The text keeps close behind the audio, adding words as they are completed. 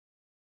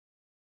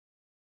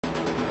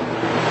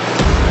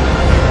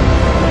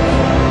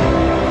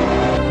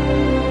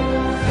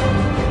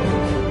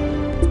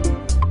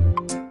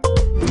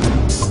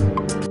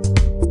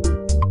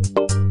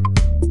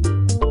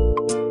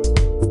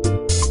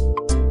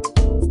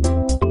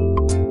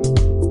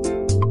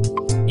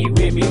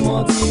ṣèbí mo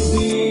ti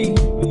wí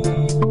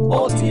ó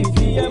ti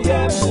fi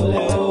ẹ̀jẹ̀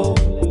múlẹ̀ o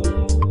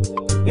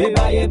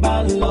bébáyé bá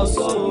ń lọ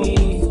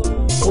sópin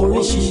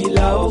oríṣiríṣi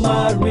la ó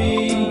máa rí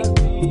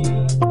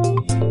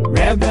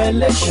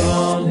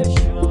revelation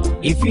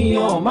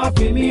ìfihàn má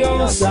fi mí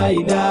hàn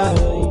ṣàìdá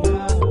o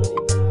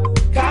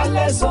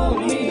kálẹ̀ sọ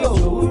ní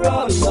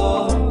òwúrọ̀ lọ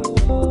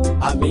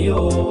àmì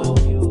o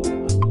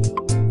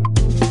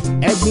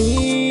ẹ̀gbin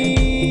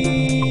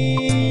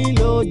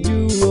lójú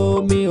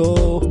omi o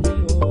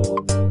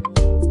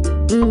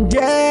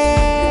ǹjẹ́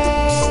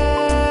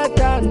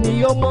ta ni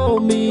ó mọ̀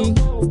mi.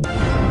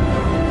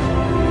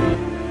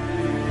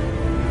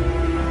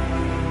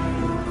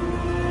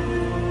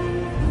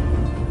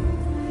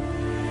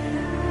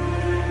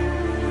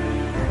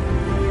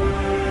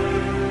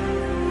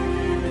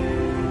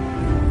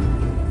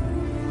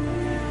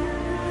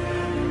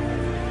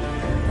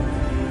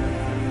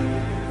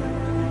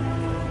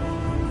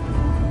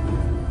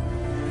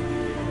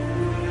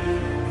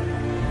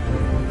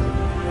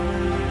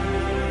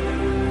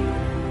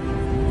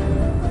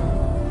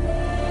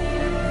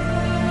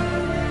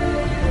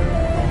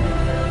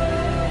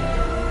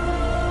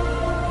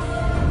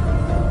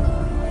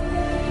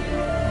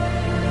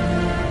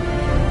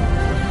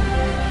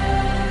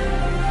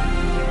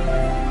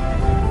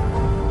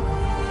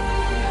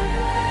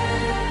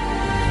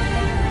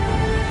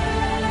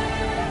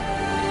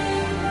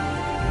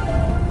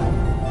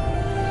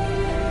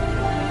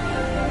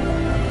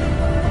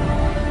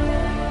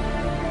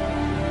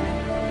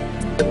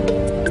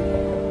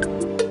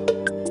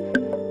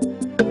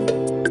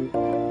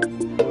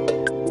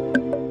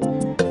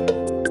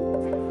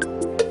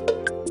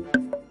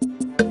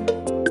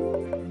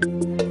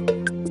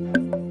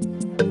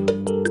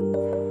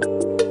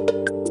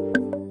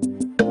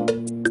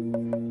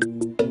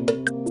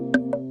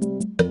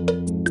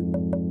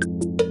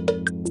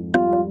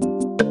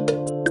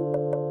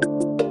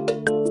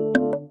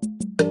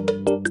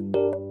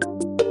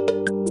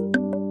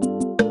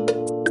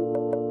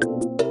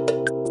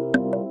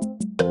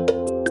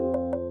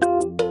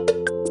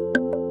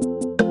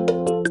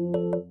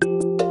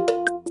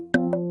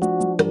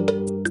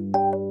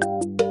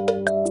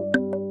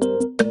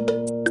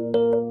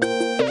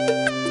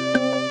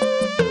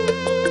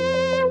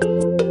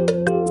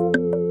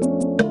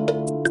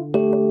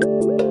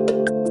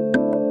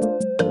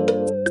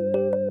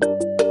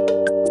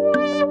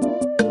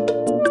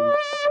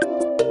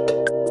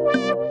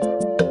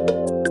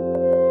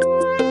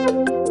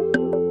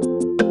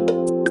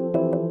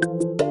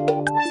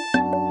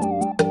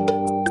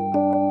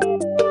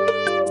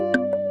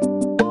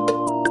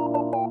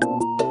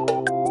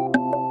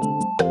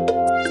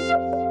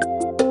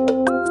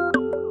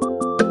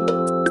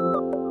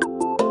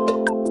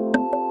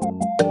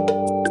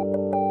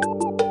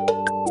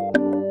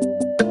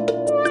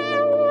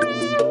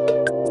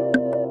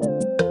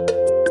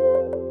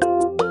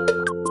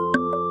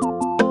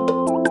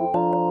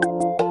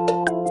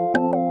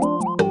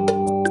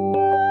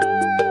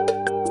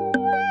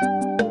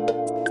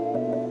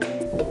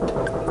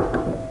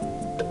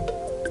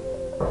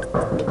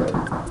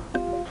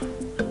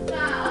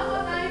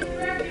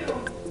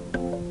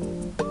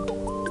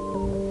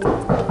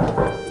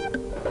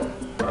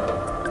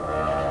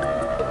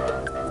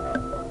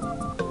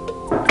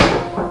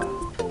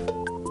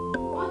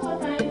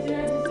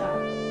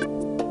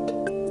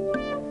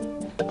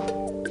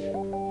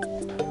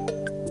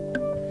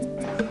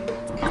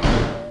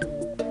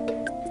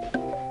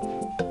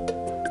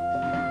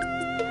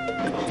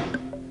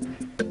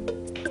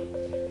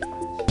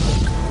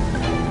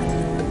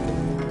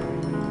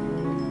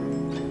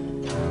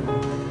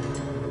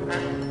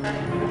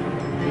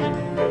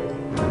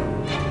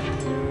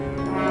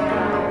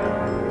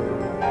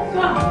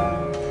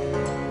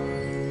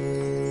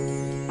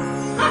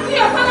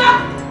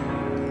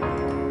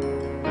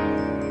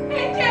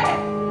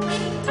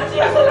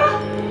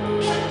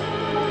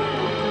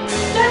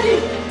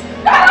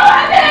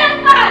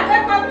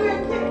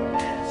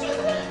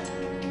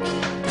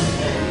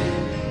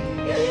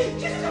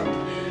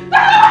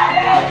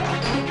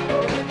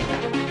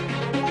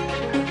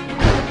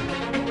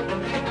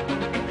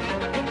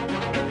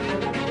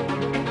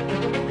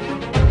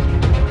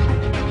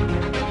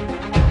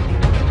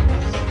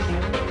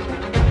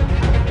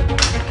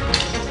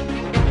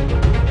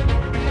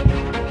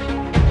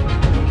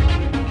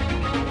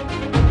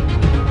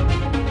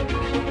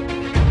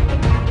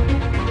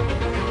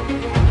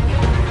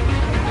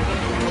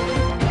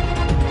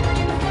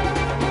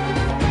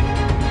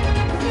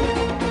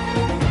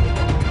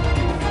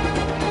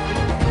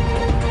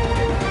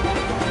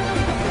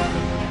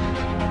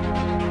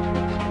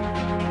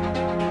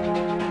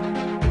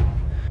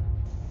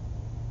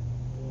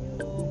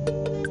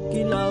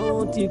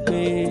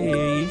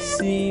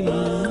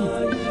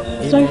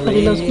 Sorry for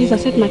the loss. Please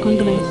accept my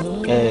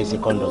condolence. It's a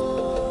condom.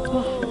 Oh.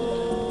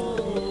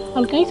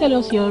 Can you tell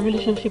us your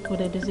relationship with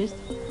the deceased?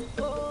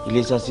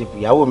 Relationship?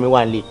 Ìyàwó mi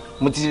wà nílé.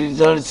 Mo ti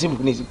relationship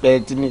ní pẹ́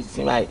tí ní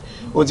sin báyìí.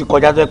 Ó ti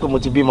kọjá tó pé mo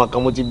ti bímọ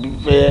kan, mo ti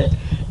fẹ́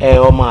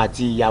ọmọ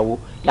àti ìyàwó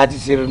láti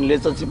ṣe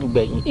relationship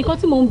gbẹ̀yìn. Nǹkan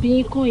tí mò ń bi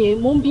yín kọ́ yẹn,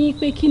 mò ń bi yín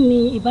pé kí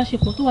ni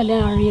ìbáṣepọ̀ tó wà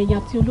láàárín ẹ̀yin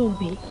àti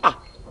olóògbé.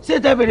 Ṣé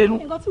tẹ́ bèrè nu?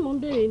 Nǹkan tí mò ń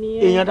béèrè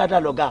nìyẹn. Èèyàn dáadáa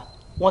lọ̀gá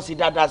wọ́n sì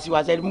dáadáa sí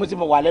wa sẹ́ni mo sì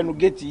mọ̀ wà lẹ́nu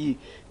géètì yìí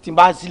tí n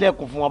bá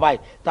sílẹ̀kùn fún wọn báyìí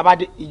tábà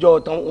dé ìjọ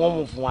tán wọ́n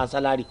mú fún wa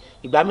sálárì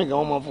ìgbà míì gan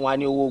wọ́n mọ̀ fún wa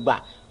ní owó gbà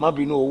má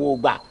bínú owó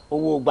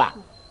gbà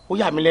ó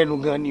yà mí lẹ́nu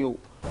gan ni o.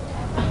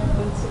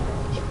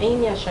 Ẹ̀yin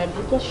ni àṣà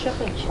ìbí tó ṣiṣẹ́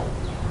pẹ̀lú.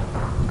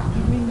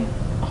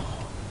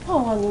 Báwo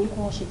wà ní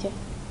ikú wọn ṣe jẹ́?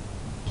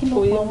 Kí ló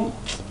pa wọn?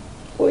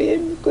 Kò yé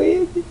mi.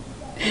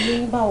 Ilé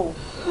ń bá wò.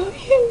 Kò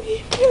yé mi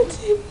bí ó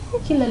ti mú.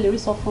 Kí lẹ lè rí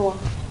sọ fún wa?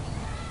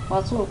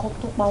 Wàá tún nǹkan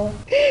tó pa wọn.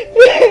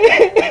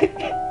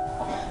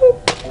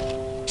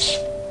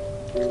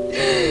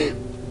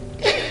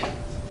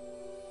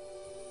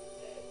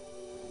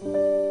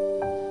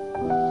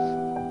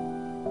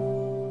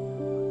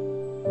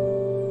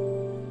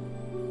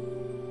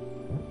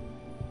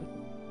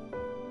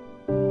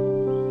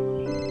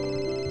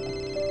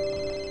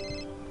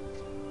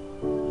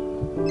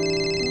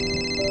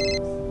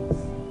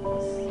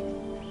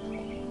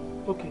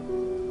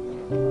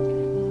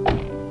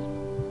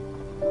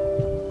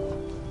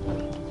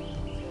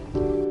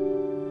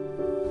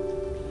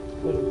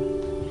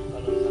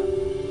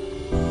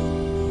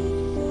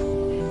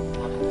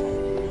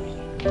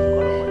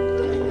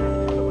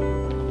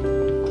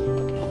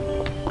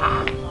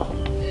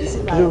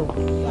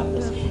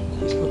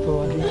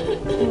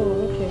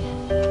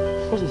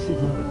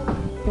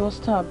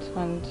 Stabbed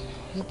and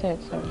he's dead,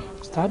 sorry.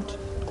 Stabbed?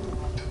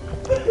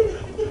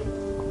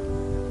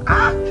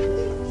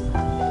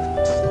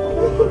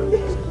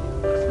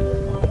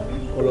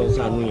 Ọlọ́run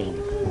ṣàánú yẹn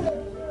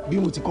bí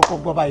mo ti kọ́kọ́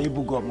gbọ́ báyìí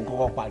búgọ̀ mo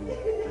kọ́kọ́ pariwo.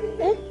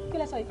 Kí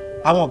lẹ sọ yìí?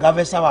 Àwọn ọ̀gá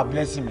fẹ́ sáwà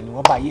blessing mi ni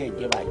wọ́n bá yé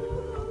ẹ̀jẹ̀ báyìí.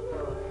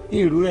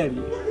 Èrò rẹ̀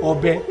rí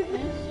ọbẹ̀.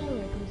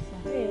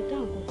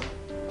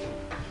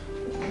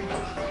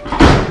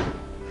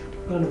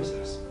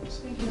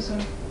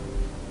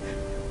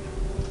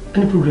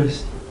 Any progress?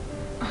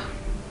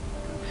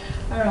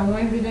 Àwọn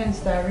evidence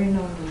that rí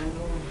náà ni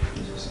ló wà.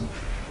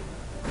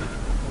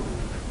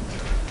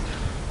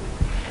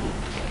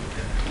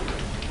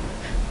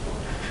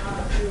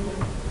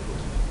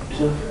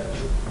 Sir,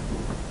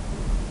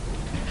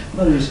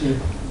 what do you say?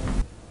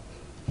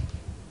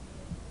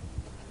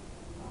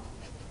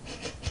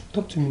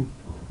 Talk to me.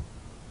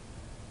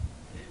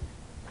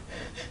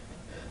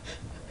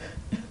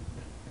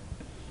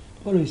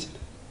 What do you say?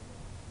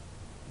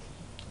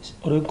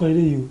 Ọ̀rọ̀ nǹkan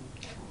ilé yìí o.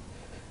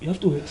 You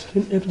have to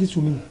explain everything to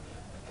me.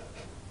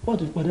 What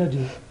did Father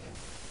do?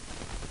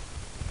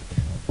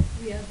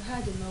 We have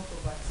had enough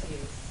of our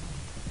tears.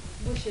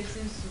 Bó ṣe ti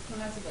ń sunkún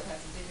láti bàtà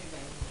ti dé nígbà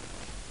yìí.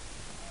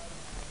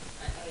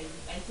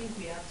 I think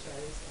we have to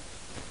arrest her.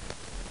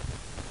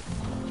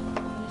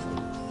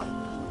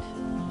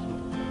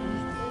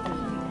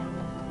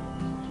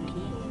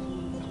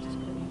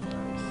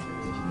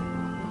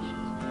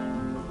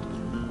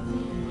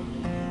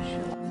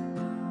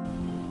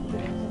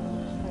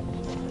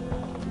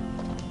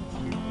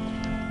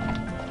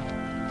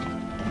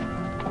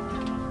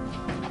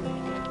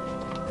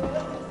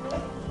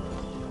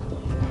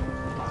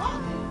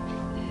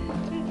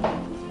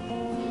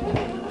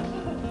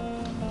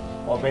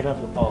 Ọbẹ̀ náà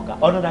fi pa ọ̀gá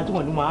ọ̀nà dájú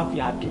wọn ni máa fi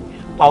àkè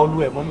pa olú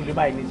ẹ̀ mọ́nú lé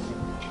báyìí nísìn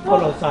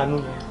kọ́lọ̀ sànú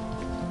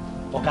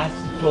ọ̀gá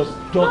just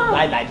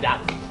lie like that.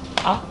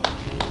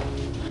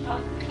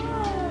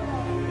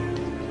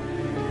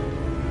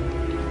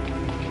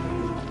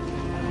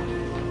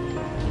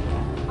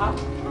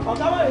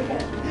 Ọ̀gá wà lè fẹ́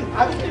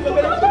àbí kí ni gbogbo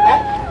ẹ̀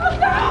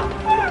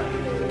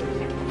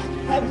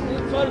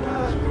sorry.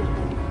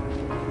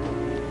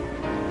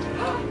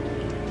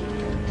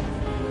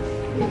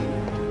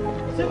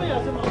 Ṣé bẹ́ẹ̀ yà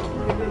sí máa ń kú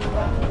lé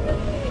nípa?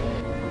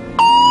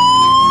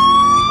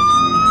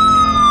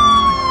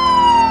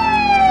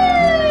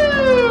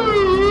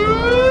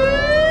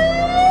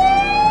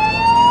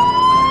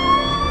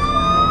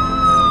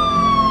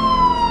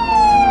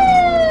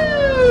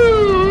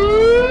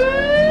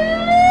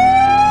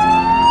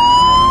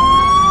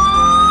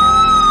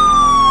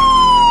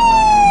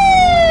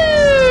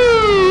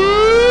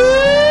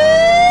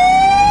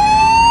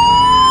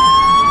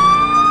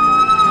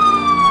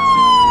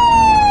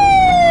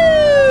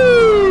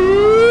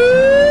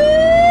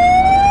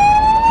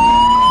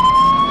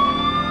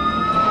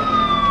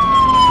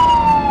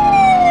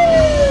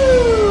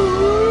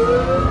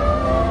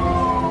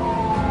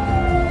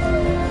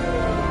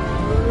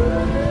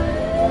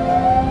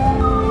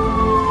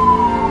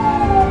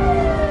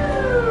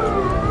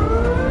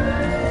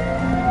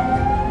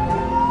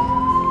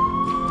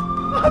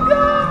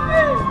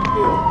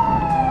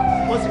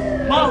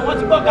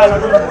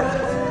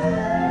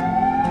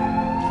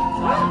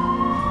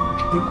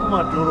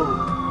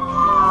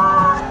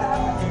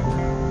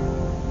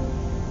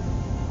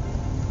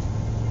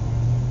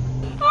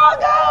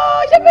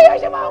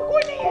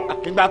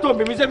 Ìgbà tó ń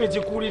bí mi sẹ́mi ti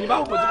kú rí ni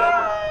báwo mo ti bẹ́ẹ̀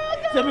mọ̀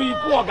sẹ́mi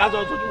ikú ọ̀gá sọ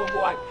sójú gbogbo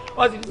wa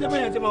ọ sì ní sẹ́mi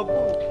yẹn ti máa kú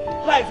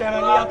láì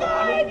fẹ́ràn ní yàtọ̀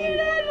pàlọ́ kù.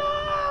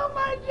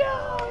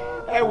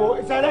 Ẹ wo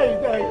ìṣẹ̀lẹ̀ yìí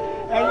tẹ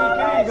ẹyin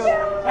kiri nǹkan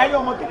ẹyin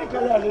ọmọ kiri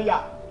kan lè lè yà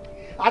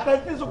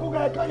àtẹ̀tí sunkún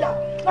kẹ́kẹ́ yá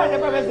láì jẹ́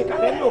pẹ́pẹ́ sí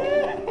kàlẹ́ lò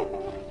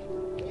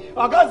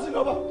ọ̀gá sí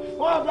lọ́bọ̀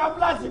wọ́n fi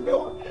ambulance gbé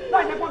wọn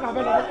láì jẹ́ pọ́kà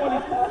fẹ́ lọ́bọ̀ pọ́lì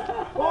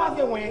wọ́n wá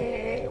sí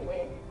wẹ́ẹ́.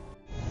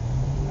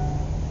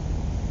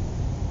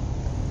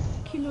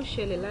 kí ló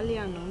ṣẹlẹ̀ lálẹ́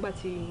àná nígbà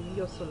tí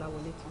Yọ̀sọ́lá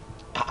wọlé tán?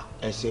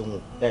 ẹ ṣeun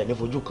ẹ ní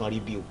fojú kan rí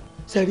bí o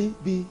sẹ́rí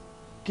bí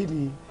kí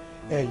ni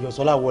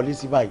Yọ̀sọ́lá wọlé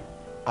sí báyìí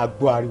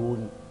àgbọ̀ ariwo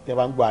ni tẹ́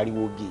bá ń gbọ́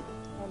ariwo gé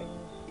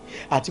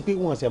àti pé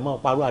wọ́n ṣẹ̀ máa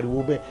parọ́ ariwo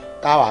bẹ́ẹ̀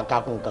káwà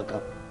kakùn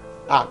kankan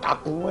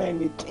àkàkùn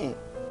anything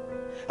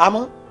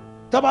àmọ́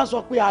tó bá sọ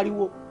pé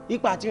ariwo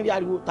ipa tí ń rí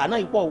ariwo tàná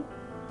ipò o.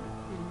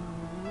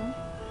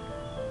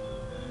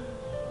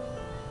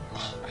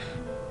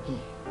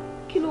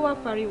 kí ló wá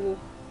pariwo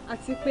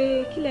àti pé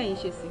kí lẹ́yìn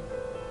ṣe sí?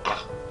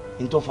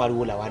 n tó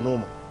fariwo làwa náà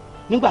mọ̀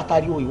nígbà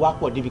táriwo ìwà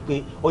pọ̀ débi pé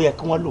ó yẹ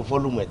kí wọ́n lò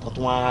fọ́lùmù ẹ̀tàn tó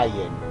wọ́n á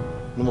yẹ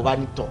ni mo bá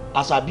ní tọ̀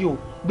àṣàbí o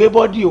gbé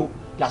bọ́dì o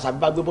làṣàbí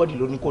bá gbé bọ́dì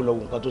lóní kó lọ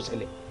wo nǹkan tó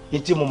ṣẹlẹ̀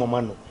etí mo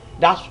mọ̀mọ́ nù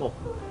that's all.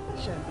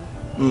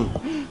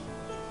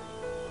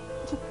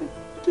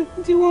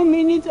 21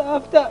 minutes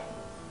after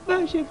bá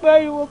ṣe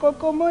pariwo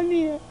kankan mọ́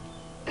nìyẹn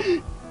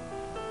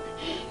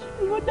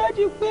mo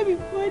dájú pé mi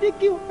fún ẹni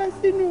kí wá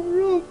sínú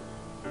room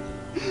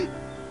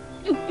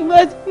ìgbà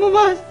tí mo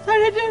bá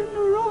sáré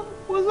dẹnu room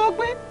mo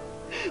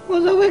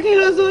sọ pé kí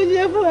lọ sọ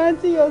oúnjẹ fún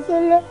àǹtí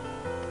Yọ̀sọ́lá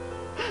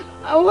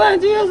àwọn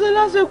àǹtí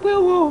Yọ̀sọ́lá sọ pé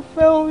wọn ò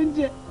fẹ́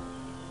oúnjẹ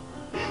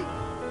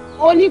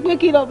ó ní pé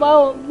kí lọ bá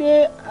wọn gbé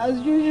as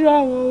usual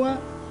àwọn wá.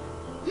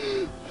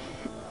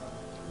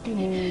 kí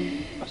ni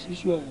as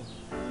usual rẹ?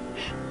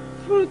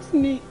 fruit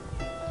ni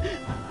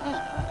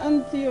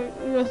àǹtí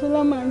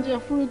Yọ̀sọ́lá máa ń jẹ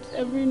fruit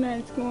every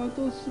night kí wọ́n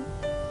tó sùn.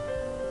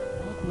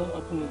 what now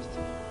happen next?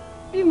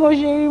 bí mo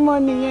ṣe rí mọ́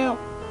nìyẹn o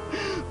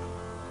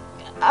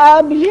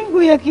àbílí kò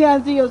yẹ kí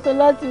àǹtí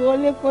Yọ̀sọ́lá ti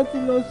wọlé kan ti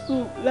lọ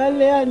sùn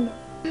lálẹ́ àná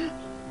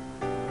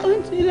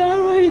àǹtí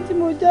láàárọ̀ yìí tí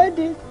mo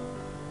jáde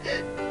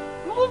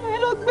mo fẹ́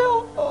lọ gbé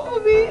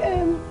omi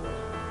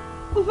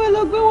mo fẹ́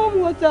lọ gbé warm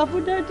water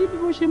fún dádì bí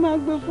mo ṣe máa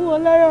gbé fún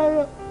wọn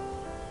láràárọ̀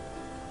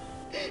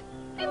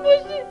bí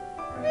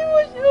mo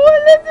ṣe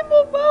wọlé tí mo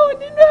bá wọn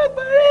nínú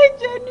àgbàrá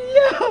ẹ̀jẹ̀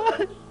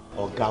nìyẹn.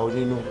 ọ̀gá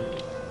onínú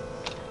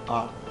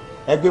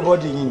ẹ gbé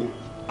bọ́dì yín ni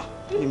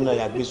èmi náà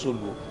yà gbé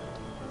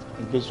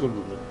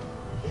sóòlù mi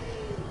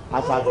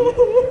àṣàbí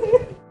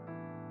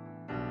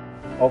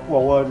ọkú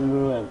ọwọ́ nínú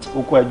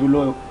okú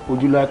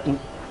ojúlọ ẹkún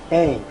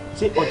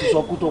ṣé o ti sọ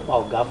kú tó pa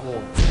ọ̀gá fún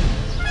wọn.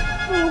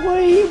 ọwọ́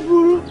yìí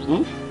burú.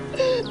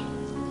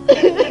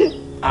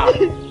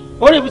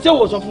 ó lè fi ṣé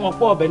wò sọ fún wọn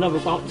pé ọbẹ̀ náà fi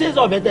pa wọn ṣé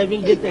sọ ọbẹ̀ tẹ́ fi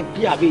ń gé tẹ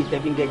kí àbí tẹ́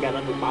fi ń gé gánà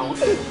fi pa wọn.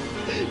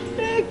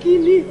 réèkì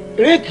ni.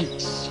 réèkì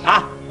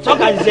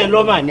sọ́kà ṣiṣẹ́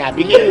lọ́mà ni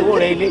àbí kí owó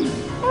rẹ̀ ilé yìí.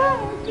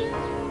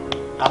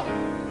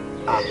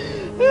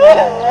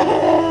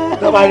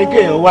 tó bá ní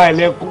kéèyàn wá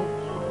ẹlẹ́kùn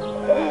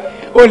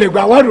o lè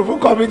gbà wọ́ọ̀dù fún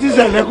kọ́mítì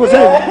sẹ̀lẹ́kùn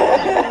sẹ́yìn.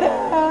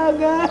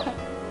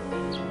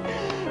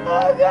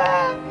 ọ̀gá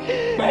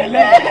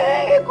pẹ̀lẹ́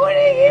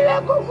ìkúrẹ́ yìí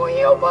lákòókò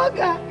yìí ó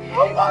mọ̀gá.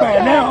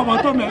 pẹ̀lẹ́ ọmọ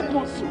tó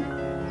mẹ́kún sùn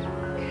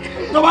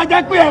tó bá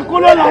jẹ́ pé ẹ̀kú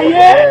ló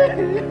láyé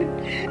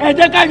ẹ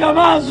jẹ́ kájọ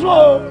máa sùn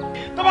o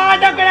tó bá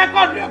jẹ́ pé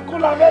ẹ̀kọ́dù ẹ̀kú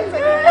la fẹ́ ṣe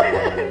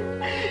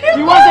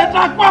ìwọ ṣe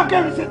trakpọ̀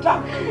kẹ́mi ṣe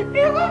trakpọ̀.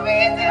 ikú fi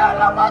yín tí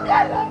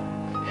ọlọ́mọgàlà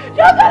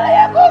ṣọ́kàlà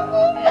yẹ kó kú.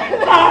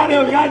 láàrin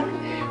ọ̀gá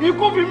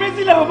ikú fi mí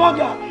sílẹ̀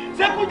ọmọgà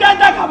ṣẹ́kú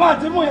jájá kàbá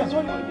àti mú yẹn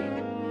sórí ọ̀gá.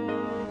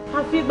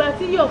 àfìgbà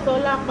tí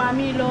Yọ̀sọ́lá pa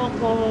mí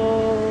lọ́kàn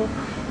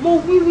mo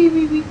wí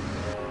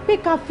pé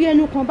ká fi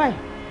ẹnu kan báyìí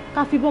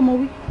ká fi bọ́mọ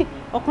wí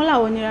ọ̀kan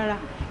làwọn ni rárá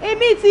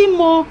èmi ti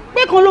mọ̀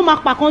pé kan ló máa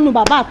pa kan nu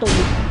bàbá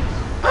àtọ̀wé.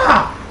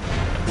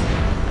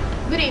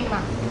 Good evening, ma.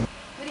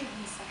 Good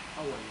evening, sir.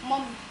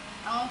 Mom,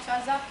 àwọn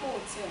Transaco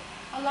hotel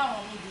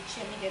ọlọ́run níbi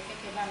iṣẹ́ mi dẹ̀ fẹ́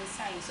kẹ́ bá mi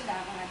sáyìn so that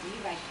I'm gonna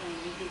deliver it from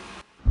the day.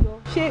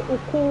 ṣé o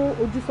kó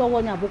ojú sọ́wọ́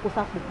ní àbókò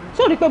sápò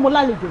ṣé o rí i pé mo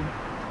lálejò ni.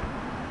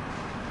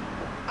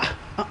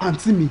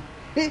 àǹtí mi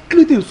kí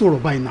ló tẹ̀ ń sọ̀rọ̀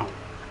báyìí náà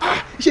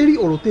ṣé rí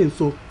ọ̀rọ̀ tẹ̀ ń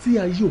sọ tí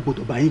ayé ò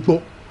gbọ́dọ̀ bá yín gbọ́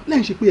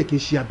láì ṣe pé ẹ̀ kì í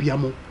ṣe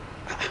abiyamọ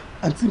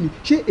àǹtí mi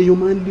ṣé èèyàn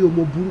máa ń lé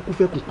ọmọ burúkú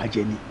fẹ́kùn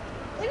pàjẹ́ ni.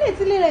 eléyìí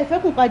ti léra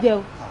ìfẹ́kùn pàjẹ́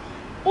o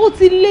ó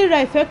ti léra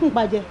ìfẹ́kùn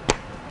pàjẹ́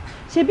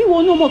ṣebí wo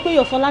ló mọ̀ pé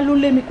Yọ̀sọ́lá ló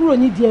lé mi kúrò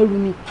nídìí ẹrù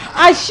mi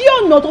àṣì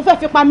ọ̀nà tó fẹ́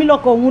fi pa mí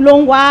lọ́kọ̀ òun ló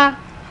ń wá.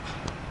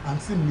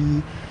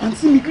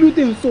 àǹtí mi kí ló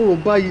tẹ̀ ń sọ̀rọ̀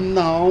báyìí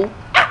náà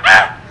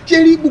ṣé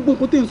rí gbogbo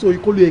nǹkan tẹ̀ ń sọ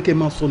yìí kọ́ ló yẹ kẹ́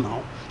máa sọ náà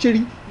ṣé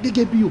rí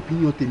gẹ́gẹ́ bí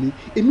opinion tèmi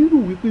èmi rò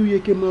wípé ó yẹ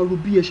kẹ́ máa ro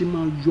bí ẹ ṣe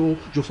máa yọ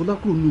Yọ̀sọ́lá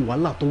kúrò ní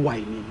wàhálà tó wà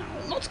yìí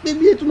náà not pé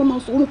bí ẹ tún máa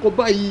sọ orúkọ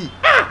báyìí.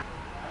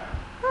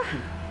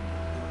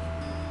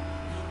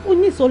 ó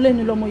ní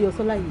ìsọlẹ́nu lọmọ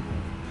Yọ̀sọ́lá yìí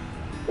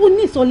ó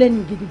ní ìsọlẹ́nu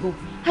gidi gan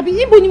àbí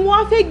ibo ni mo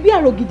wá fẹ́ gbé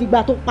àrò gidigba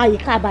tó pa yìí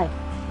ká báyìí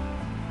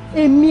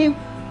èmi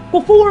kò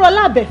fowó rọ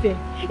lábẹ́fẹ́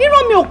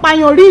irọ́ mi ò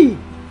pààyàn rí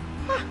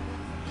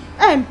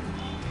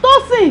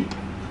Tósìn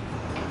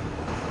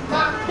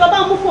jọba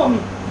mú fún mi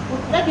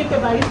lẹ́kìn pé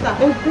barista.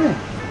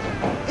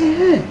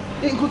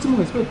 nǹkan tí mo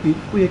expect pé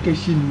ó yẹ kẹ́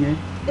ṣe nìyẹn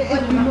ẹ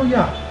bí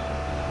lọ́ọ̀yà.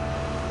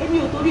 èmi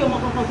ò torí ọmọ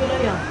kankan gbé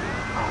lọ́ọ̀yà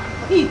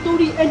ní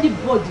ìtorí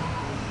anybody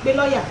gbé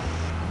lọ́ọ̀yà.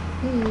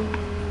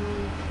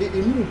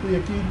 èmi rò pé yẹ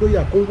kí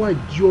lọ́ọ̀yà kan wá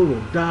ìdí ọ̀rọ̀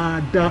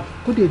dáadáa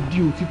kó dẹ̀ di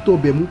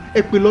òtítọ́ bẹ̀ mú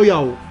ẹ pé lọ́ọ̀yà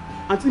o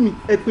àǹtí mi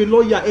ẹ pé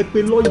lọ́ọ̀yà ẹ pé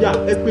lọ́ọ̀yà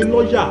ẹ pé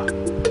lọ́ọ̀yà.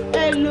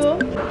 Hello.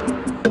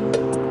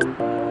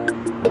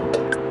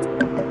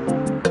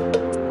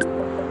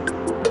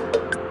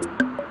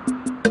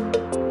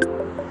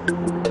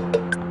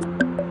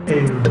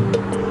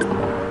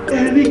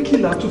 Ẹ̀rí kí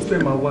la tún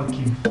fẹ́ máa wá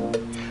kiri.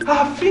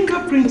 Her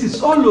fingerprint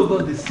is all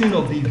over the scene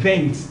of the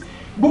event.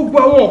 Gbogbo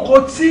àwọn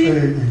nǹkan tí.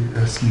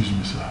 Excuse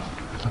me, sir.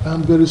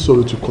 I'm very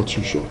sorry to cut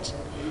you short.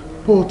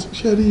 But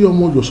ṣé rí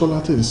ọmọ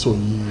Yọ̀sọ́lá tẹ̀ ń sọ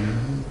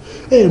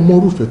yìí? Mọ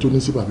orúfẹ́ tó ní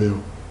sí bàbá ẹ o.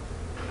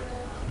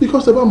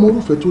 Because ẹ bá mọ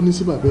orúfẹ́ tó ní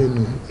sí bàbá ẹ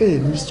ni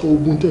ní sọ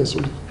ogun tẹ̀ sọ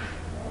yìí.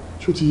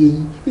 Ṣó ti yé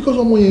yín? Because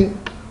ọmọ yẹn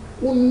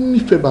ó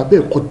nífẹ̀ẹ́ bàbá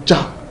ẹ kọjá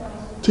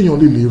téèyàn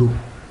lè lérò.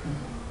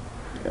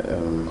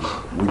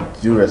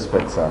 With due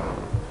respect, sir,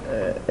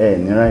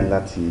 ní right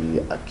láti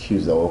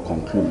accuse or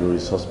conclude lórí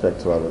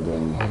suspect wa lọ́dọ̀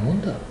yín. I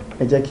wonder.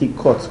 Ẹ jẹ́ kí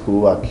court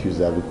kó accuse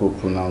àbí kó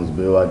pronounce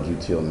bóyá wà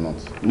guilty or not.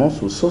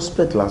 Mọ́sù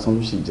suspect lásán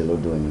ló sì jẹ́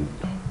lọ́dọ̀ yín.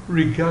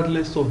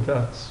 Regardless of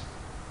that,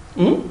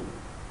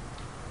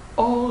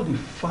 all the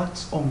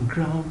facts on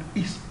ground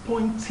is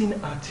pointing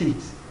at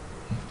it.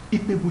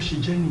 Ipe bó ṣe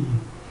jẹ́ nìyí.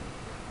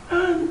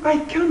 And I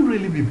can't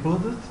really be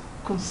bothered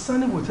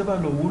concerning whatever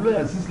lọ́wọ́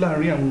lọ́yà sí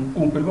láàrin àwọn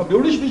ohun pẹ̀lú bàbá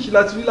oríṣiríṣi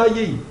láti rí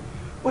láyé yìí.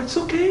 But it's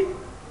okay.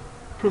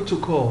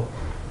 Protocol.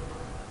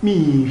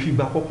 Mi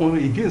fìgbà kankan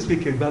against pé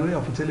kẹgbà lọ́yà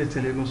fún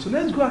tẹ́lẹ̀tẹ́lẹ̀ náà. So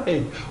let's go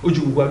ahead.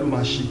 Ojú gbogbo ló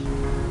máa ṣe.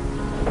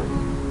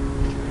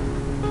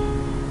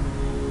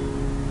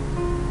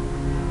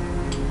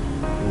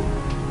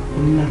 Ó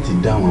ní láti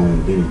dáhùn àwọn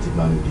ìbéèrè tí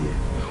bá ń bí ẹ.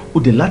 Ó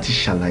dẹ̀ láti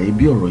ṣàlàyé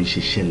bí ọ̀rọ̀ yìí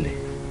ṣe ṣẹlẹ̀.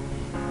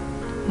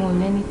 Mo ò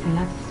lẹ́nìtì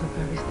láti sọ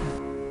barrister.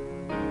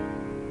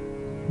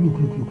 Look.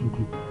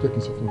 Jẹ́ kí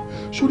n sọ fún ẹ.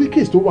 Sórí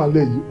case tó wà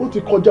nílẹ̀ yìí, ó ti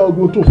kọjá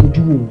ogun tó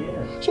fojú wò.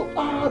 So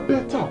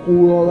bẹ́tà kó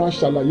rọra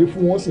ṣàlàyé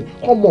fún wọn sí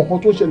kọ́ mọ nǹkan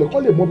tó ń ṣẹlẹ̀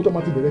kọ́ lè mọ bí tó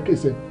máa ti bẹ̀rẹ̀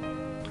case ẹ̀.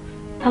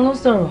 Ta ló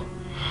sọ̀rọ̀?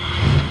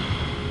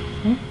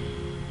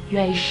 You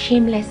are a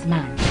shameless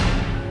man.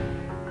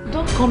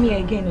 Don't come here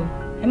again, o.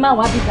 Ẹ má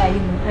wá bíbá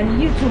yìí mọ́,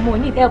 and you too mo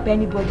need help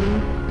anybody.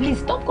 Please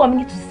stop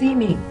coming to see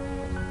me.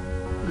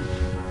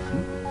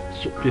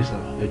 So please, sir,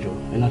 ẹ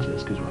jọ̀ọ́, ẹ náà ti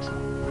excuse me, sir.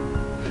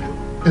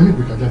 Ẹ̀mí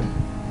ìgbéka jáde.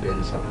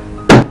 Bẹ́ẹ̀ni, sir.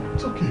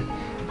 It's okay.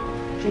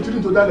 Ṣé o ti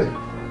ní tó dálẹ̀?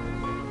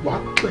 Wàá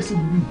pẹ́ sí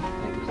ibi.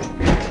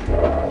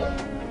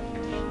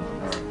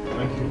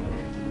 Thank you.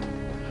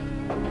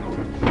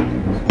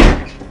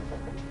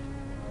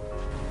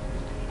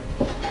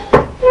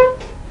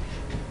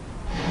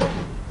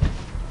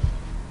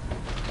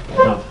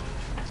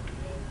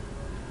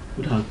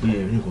 Ó dáa pé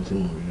ẹ̀rí nǹkan tí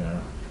mo rí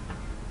rárá.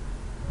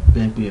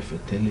 Bẹ́ẹ̀ pé ẹ̀fẹ̀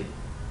tẹ́lẹ̀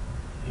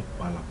ẹ̀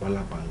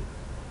pàlàpàlàpà ni.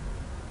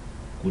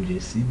 Kò lè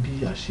sí bí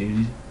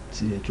àṣírí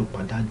tí ẹ tó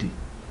padà dé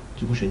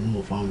tí kò ṣe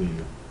nínú fáwọn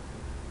èèyàn.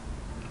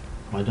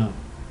 Madam,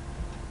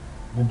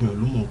 gbogbo ẹ̀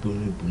ló mọ̀ pé ó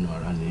ní ìbùnú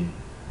ara ni.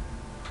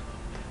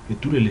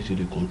 Ètò rẹ̀ lè ṣe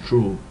lè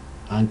control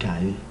anger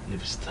yín lè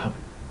fi stab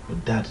your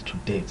dad to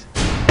death.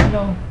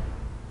 No,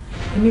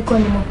 èmi kọ́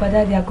ni mo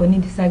padà di akọ ní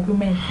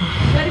disagreement.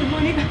 Daddy, mo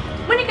ní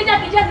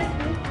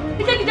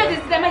kẹjáde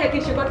sí ẹ má yẹ kí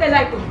n ṣe kọ́tẹ́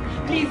láìpẹ́.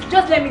 Please,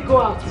 just let me go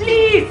out.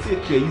 Please.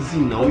 Take it easy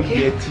now.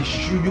 Okay. You get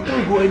tissue. You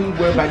can't go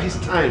anywhere by this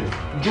time.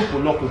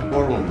 Jókòó náà kò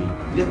gbọ́rọ̀ mi.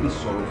 Let me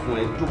sọ̀rọ̀ fún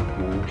ẹ.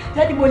 Jókòó.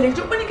 Daddy, mo lè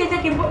jókòó ní kẹjẹ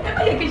kí n bọ́. Ẹ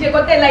má yẹ kí n ṣe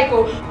kọ́tẹ́ láìpẹ́.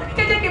 Mo ní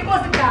kẹjẹ kí n bọ́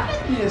síta.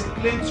 Let me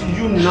explain to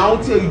you now.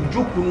 Tell you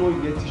jókòó náà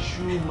you get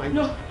tissue.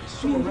 No.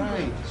 It's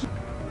alright.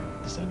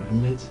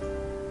 Disagreement.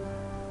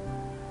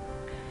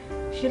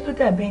 Ṣé ló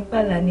dàbí ń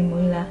pàlà ni mo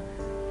ń la?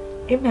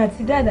 Èmi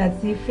àti dàdà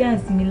àti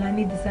fiancé mi la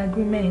ní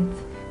disagreement.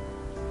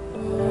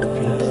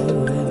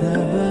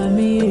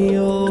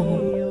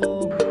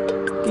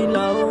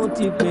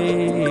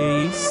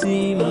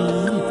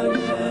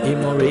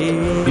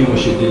 Bí mo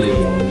ṣe délé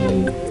wọn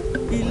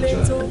ní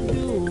ọjọ́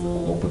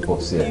mo pè pọ̀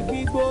sí ẹ̀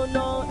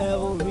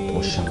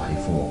mo ṣàlàyé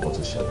fún wọn kó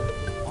tó ṣẹlẹ̀.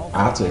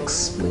 I had to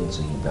explain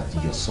to him that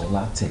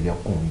Yọ̀sọ́lá tẹ̀lé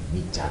ọkùnrin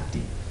mi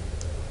jáde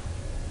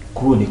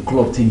kúrò ní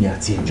club tèmi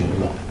àti ẹjọ́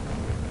lọ.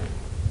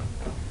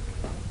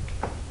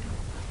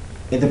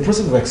 In the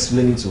process of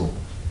explaining to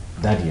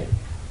Daddy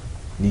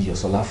ni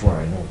Yọ̀sọ́lá fúnra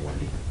rẹ̀ náà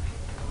wọlé.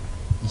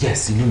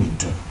 Yes, inú mi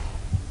dùn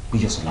pé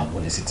Yọ̀sọ́lá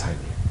wọlé sí time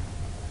yẹn.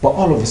 But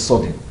all of a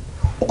sudden,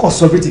 ó kàn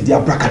sọ everything di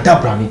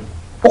abracadabra ni.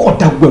 Ó kàn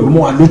dá gbogbo ẹ̀rù mọ́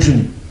wa lójú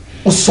ni.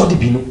 Ó sọ di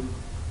bínú.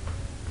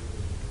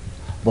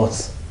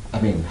 But,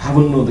 I mean,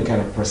 having known the kind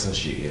of person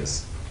she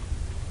is,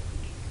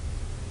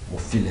 mo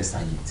feel less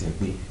ayé tí ẹ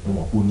pé mo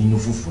mọ̀ pé ó nínú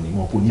fùfù ni,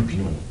 mo mọ̀ pé ó ní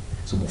bínú ni.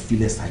 So mo feel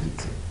less ayé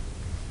tí.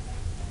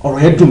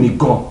 Ọ̀rọ̀ yẹn dùn mí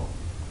gan.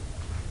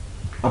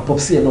 And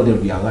Popsi ẹ̀ náà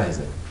dẹ̀ realize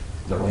it.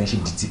 Lọ́rọ̀ yẹn ṣe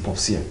di ti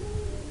Popsi ẹ̀.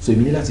 So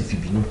èmi ní láti fi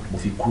bínú mo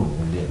fi kúrò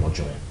nínú ilé ẹ̀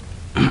lọ́jọ́ yẹn.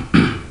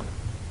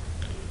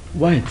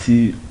 Why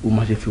tí o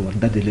máa ṣe fi wà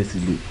dáadé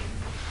lẹ́sìn lò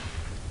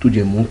tó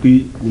jẹ́ mọ́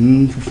pé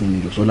oyún funfun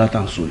ni Yọ̀sọ́lá tá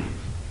à ń sọ yìí.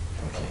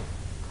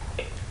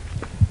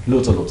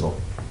 Lóòótọ́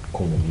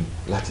kò wù mí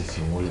láti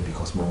fi wọ́n lẹ̀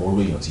because mo mọ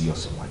orí èèyàn tí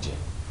Yọ̀sọ́lá jẹ́.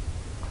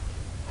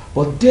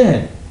 But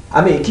then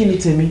I mean kí ni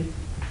tèmi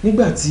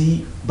nígbà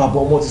tí bàbá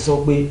ọmọ ti sọ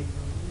pé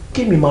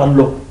kí mi máa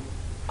lọ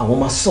àwọn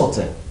máa sort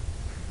ẹ̀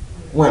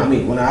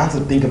when I had to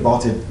think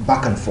about it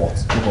back and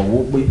forth,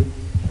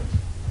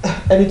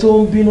 ẹni tó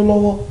ń bínú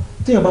lọ́wọ́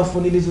téèyàn bá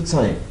fún ní little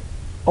time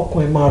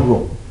ọkàn ẹ̀ máa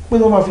rọ̀ pé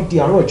wọ́n máa fi di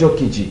àárọ̀ ọjọ́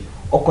kejì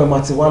ọkàn ẹ̀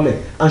máa ti wálẹ̀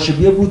and should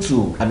be able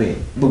to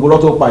gbogbo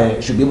lọ́tọ̀ pa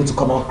ẹ̀ should be able to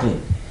come out clean.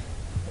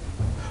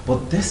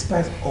 But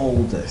despite all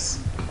this,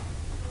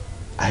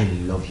 I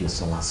love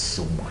Yosola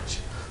so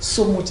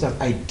much that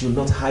I do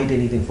not hide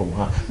anything from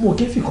her. Mo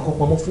kì í fi kankan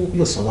pamọ́ fún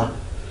Yosola.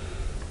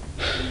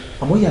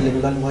 Àmọ́ ìyàlẹ́nu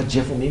ńlá ló wá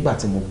jẹ́ fún mi nígbà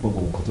tí mo gbọ́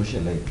gbogbo nǹkan tó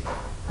ṣẹlẹ̀ yìí.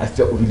 I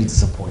felt really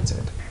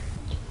disappointed.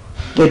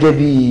 Gẹ́gẹ́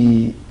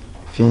bí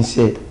Finn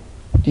said,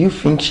 do you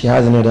think she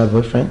has another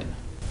boyfriend?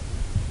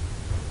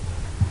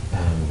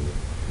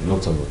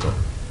 Lóòótọ́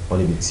wọ́n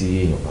níbi tí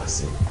èèyàn bá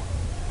sí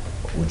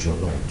ojú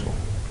Ọlọ́run tó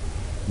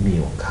mi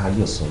ò ká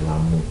Yosola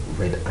mú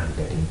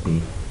red-handed ń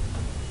pé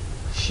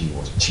she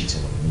was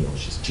cheating on me or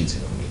she's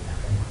cheating on me.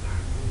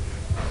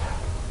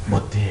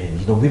 But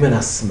then, women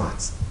are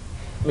smart.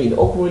 I mean,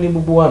 ọkùnrin ní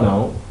gbogbo wa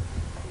now.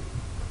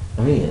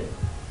 I mean,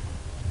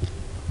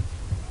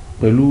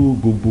 pẹ̀lú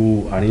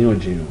gbogbo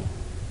àríyànjiyàn,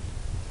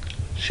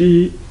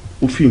 ṣé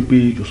o fi ń pé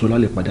Yosola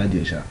lè padà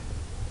díẹ̀ ṣá?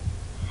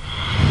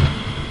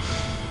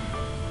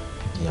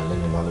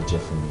 Ìyàlẹ́nu máa ló jẹ́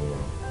fún mi o.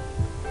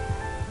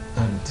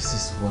 And this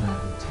is what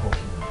I'm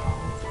talking about.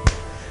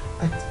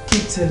 I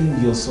keep telling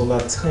Yosola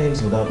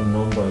times without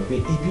number, pé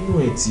ìbínú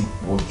ẹ̀ ti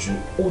pọ̀jù,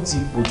 ó ti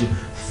pọ̀jù.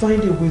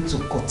 Find a way to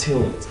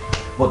curtail it.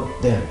 But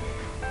then,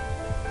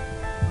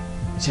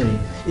 Cherry,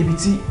 ibi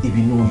tí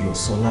ìbínú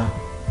Yosola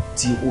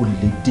tí ó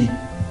lè dé,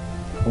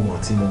 ohun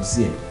àti mọ̀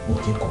sí ẹ̀, mo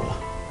kí n kọ́lá.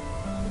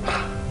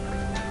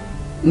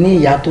 Ní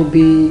ìyá tó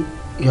bí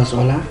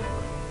Yosola?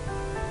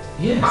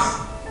 Yes.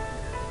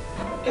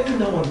 Every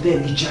now and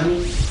then,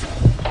 Ijani.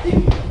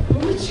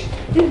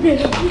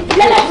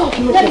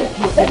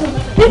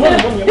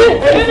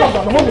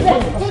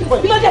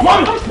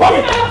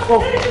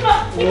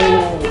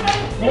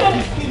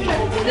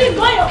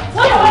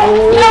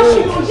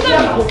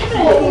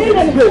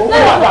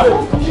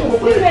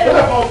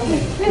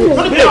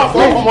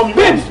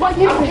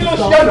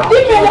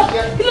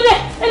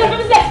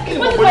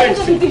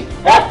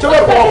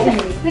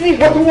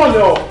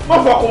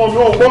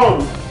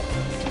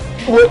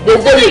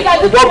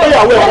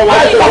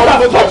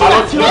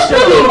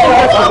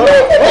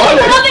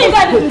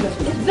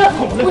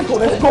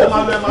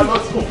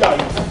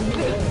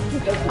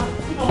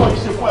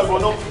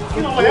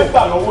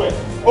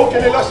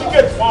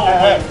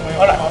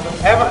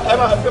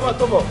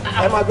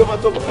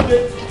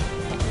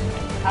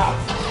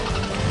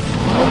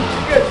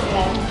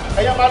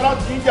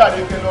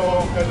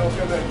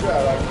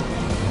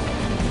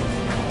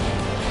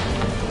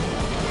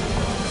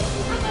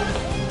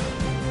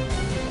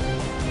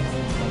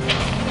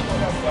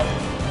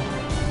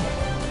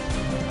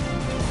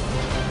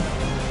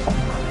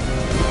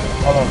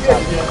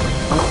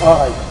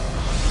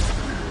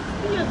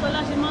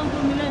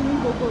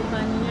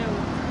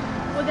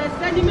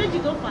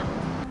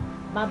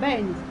 Bàbá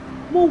ẹ̀ ni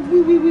mo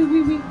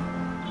wí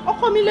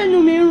ọkọ mi lẹ́nu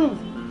mi rùn.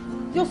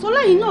 Yosola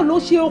yìí náà ló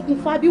ṣe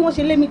okùnfà bí wọ́n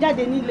ṣe lé mi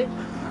jáde nílé.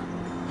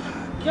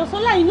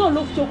 Yosola yìí náà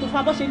ló ṣe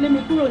okùnfà bó ṣe lé mi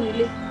kúrò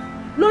nílé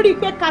lórí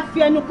pé ká fi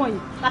ẹnu kan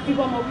yìí ká fi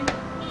bọ́mọ wí.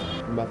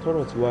 Ìgbà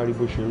tọ́rọ̀ ti wá rí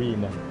bó ṣe rí yìí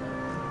náà,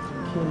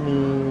 kí ni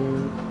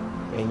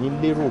ẹ̀yin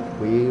lérò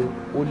pé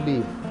ó lè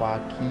fa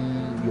kí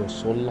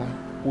Yosola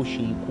ó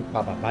ṣe ikú pa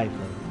bàbá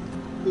ìfọ̀n?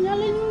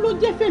 Ìyàlẹ́nu ló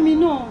jẹ́ fèmí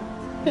náà.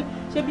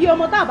 Ṣé bí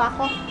ọmọ tá a bá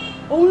kọ́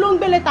òun ló ń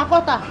gbélé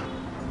takọ́ta.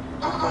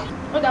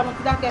 Ó dà mo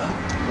ti dákẹ́.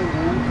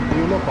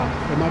 Ẹ̀yin ọlọ́pàá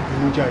ẹ má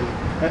bínú jàre,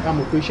 a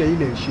mọ̀ pé iṣẹ́ yìí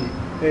lè ń ṣe.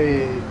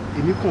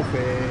 Èmi kàn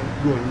fẹ́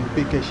rọ̀ yín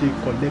pé kẹ́ ṣe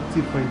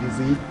collective findings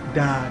yín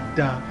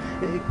dáadáa.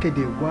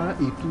 Kẹ̀dẹ̀ wá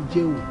ètò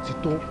jẹ́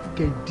òtítọ́,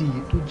 kẹ́ di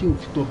ètò jẹ́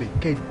òtítọ́ bẹ̀,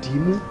 kẹ́ dì í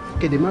mú,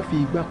 kẹ̀dẹ̀ má fi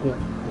igbá kan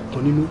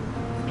ọ̀kan nínú.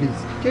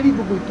 Please, kẹ́rí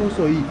gbogbo ìtàn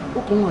sọ yìí, ó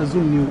kàn wọ́n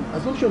assume ni o,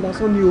 assumption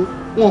lásán ni o,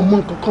 wọn ò mọ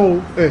nǹkan kan o.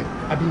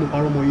 Àbí mo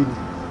parọ́ mọ́ yín ni.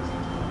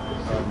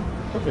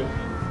 Okay.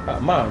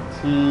 Máa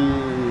tí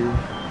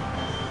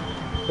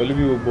pẹ̀lú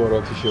bí gbogbo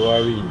ọ̀rọ̀ ti ṣe wá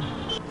rí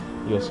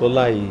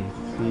Yosola yìí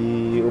tí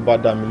ó bá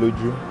dá mi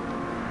lójú,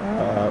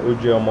 ó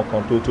jẹ́ ọmọ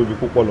kan tó tóbi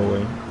púpọ̀ lọ́wọ́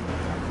yín.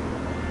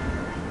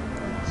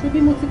 Ṣé bí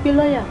mo ti pe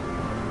lọ́ọ̀yà?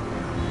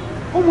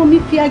 Ọmọ mi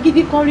fi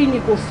agídí kọ́rí ni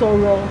kò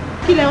sọ̀rọ̀.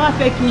 Kí lẹ wá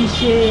fẹ́ kí n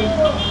ṣe?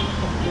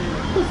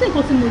 Kò sí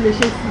nǹkan tí mo lè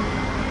ṣe sí.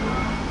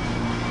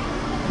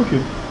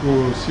 Okay, kò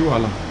sí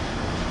wàhálà.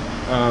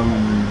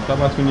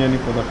 Tábà tún ní any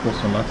further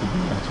question láti bí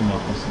àtúmọ̀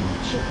kan sí i.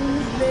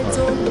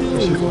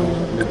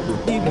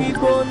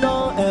 Ìgbígbóná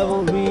ẹ ò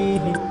rí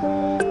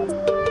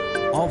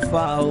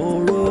ọ̀fà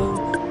òru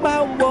bá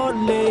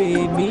wọlé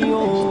mi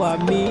ò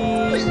àmì.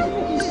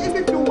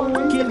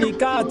 Kí ni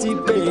ká ti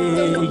pè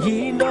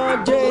yìí náà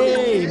jẹ́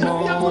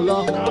ìmọ̀ lọ?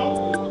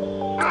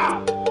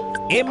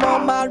 Ìmọ̀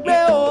máa gbé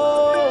o,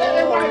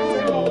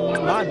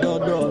 má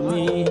dọ̀dọ̀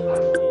mi.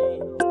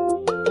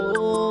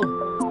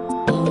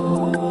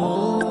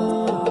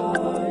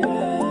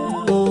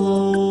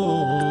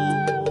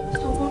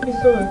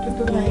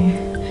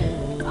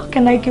 How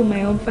can I kill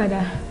my own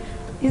father?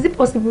 Is it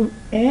possible?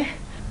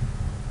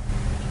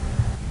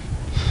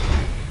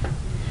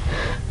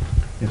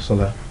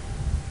 Yosola,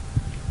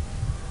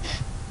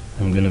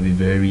 I'm gonna be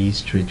very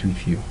straight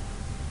with you.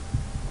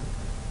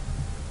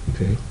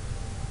 Okay?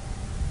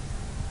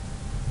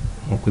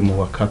 I'm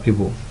more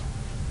capable.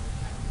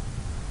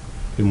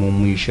 I'm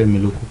more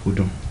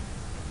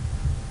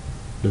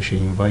she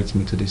invite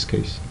me to this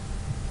case.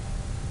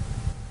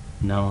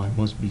 Now I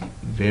must be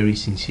very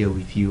sincere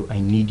with you. I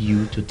need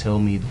you to tell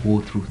me the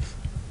whole truth.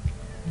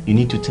 You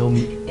need to tell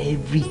me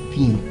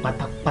everything.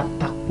 Pata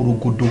pata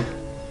porogodo.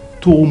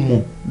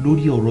 Tomo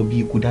lori orobi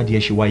ikudadi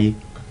eshiwaye.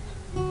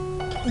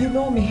 You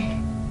know me.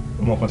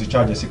 I'm going to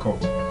charge as a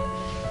court.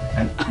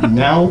 And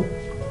now,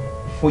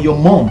 for your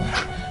mom,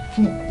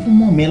 for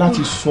mom, me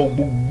láti sọ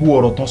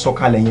gbogbo ọ̀rọ̀ tán sọ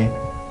kalẹ̀ yẹn.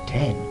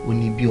 Then, ó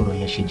ní bí ọ̀rọ̀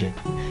yẹn ṣe jẹ́.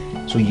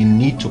 So you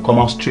need to come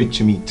out straight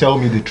to me. Tell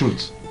me the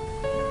truth.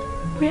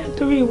 Bóyá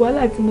torí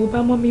wàhálà tí mo bá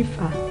mọ́mì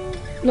fà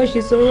ló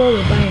ṣe sọ̀rọ̀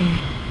ọ̀rọ̀ báyìí.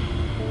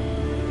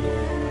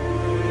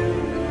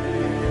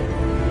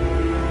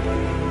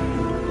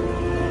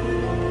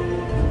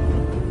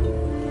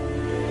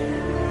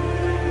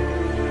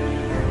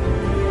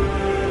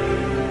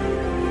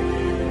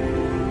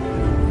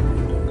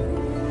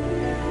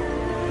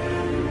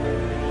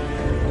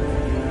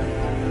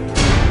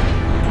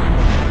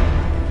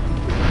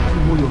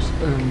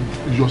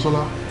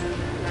 Yosola,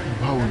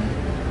 báwo ni?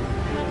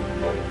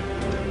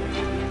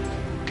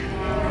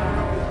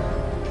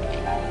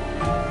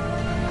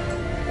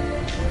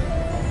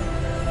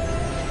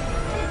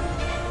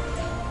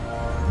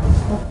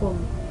 Ọkọ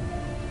mi,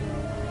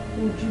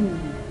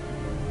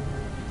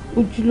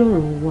 ojú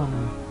lọ́rọ̀ wà.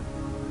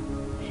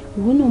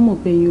 Ìwọ náà mọ̀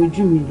pé ẹyin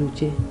ojú mi ló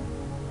jẹ́.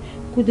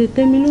 Kò dé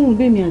tẹ́mi lọ́rùn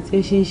bẹ́ẹ̀ mi àti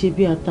ẹ ṣe ń ṣe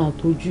bí ata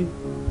àtọ́jú.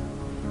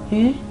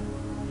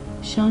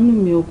 Ṣàánú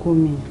mi ọkọ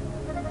mi.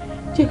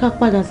 Jẹ́ ká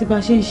padà sí bá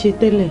ṣe ń ṣe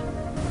tẹ́lẹ̀.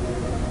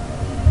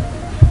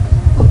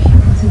 Okay,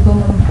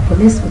 but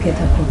let's forget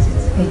about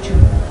it. Ẹ jọ̀ọ́.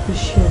 Ó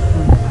ṣe ọkọ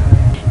mi.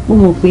 Mo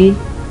mọ̀ pé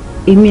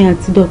èmi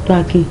àti Dr.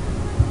 Akin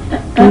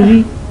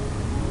torí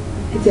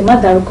ètè má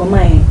dárúkọ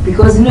máa yẹn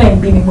because inú ẹ̀ ń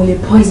bí mi mo lè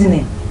poison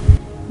ẹ̀.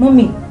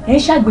 Mọ́mì, ẹ̀ ń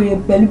ṣàgbèrè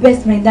pẹ̀lú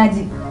best friend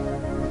daddy.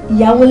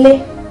 Ìyàwó lé.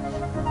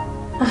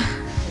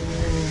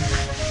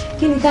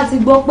 Kí ni ká ti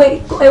gbọ́ pé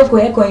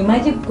ẹ̀kọ́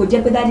imagine kò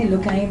jẹ́ pé daddy ló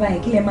ka yín báyìí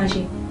kí lẹ máa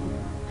ṣe?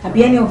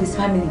 Àbí any of his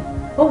family?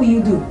 What will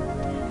you do?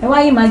 Ẹ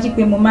wá imagine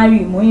pé mo marry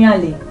mo ń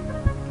yàlè.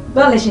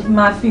 Báwo lẹ ṣe fi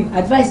máa feel?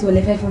 Advice wo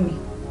lẹ fẹ́ fún mi?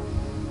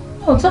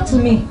 Oh, talk to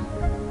me.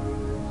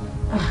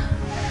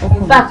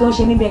 In fact, ó ń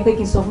ṣe mí bẹ́ẹ̀ pé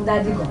kí n sọ fún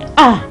daddy gan.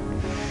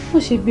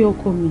 Wọ́n ṣe gbé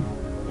ọkọ mi.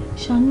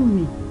 Ṣàánú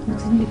mi. Mo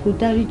ti ní kó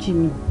dáríjì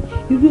mi.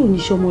 Irú ò ní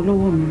ṣọmọ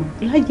lọ́wọ́ mi mọ́.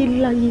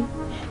 Láyé.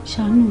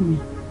 Ṣàánú mi.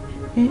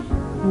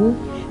 Wo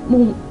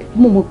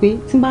mo mọ̀ pé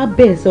tí n bá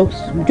bẹ̀ẹ̀ sọ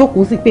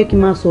jókòó sí pé kí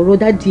n máa sọ̀rọ̀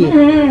daddy ẹ̀.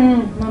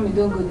 Mommy,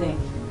 don't go there.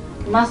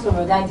 Má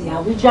sọ̀rọ̀ daddy.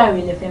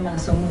 Àwíjàre lẹ fẹ́ máa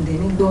sọ mú dẹ̀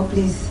ní gbọ́,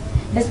 please.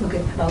 Let's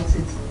forget about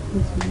it.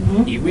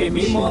 Ìwé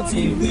mímọ́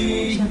ti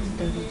wí,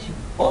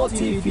 ó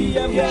ti fi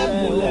ẹ̀yẹ́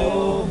múlẹ̀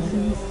o.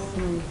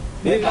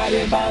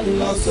 Bébáyé bá ń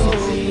lọ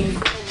sórí,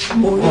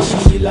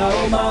 oríṣiríṣi la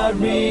ó máa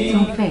rí.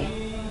 Tọ́pẹ́,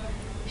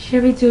 ṣé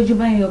rí tí ojú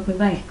bá ń yọ pé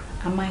báyìí,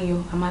 a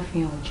máa fi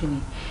hàn ojú ni.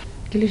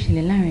 Kí ló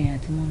ṣẹlẹ̀ láàrin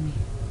àti mọ́mí?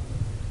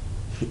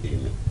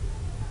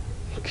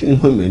 Kí ni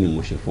mọ́mí ẹni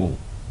mo ṣe fún un?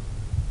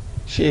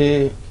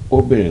 Ṣé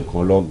ó béèrè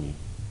nǹkan lọ́ọ̀ mi?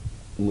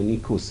 Mo ní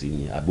kò sí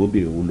ni, àbí ó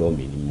béèrè owó lọ́ọ̀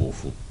mi ni mo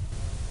fún.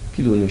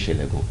 Kí ló ní ó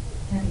ṣẹlẹ̀ gan?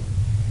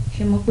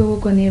 Ṣé mo pé owó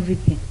kọ́ ní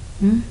everything?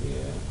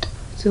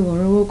 So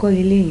ọ̀rọ̀ owó kọ́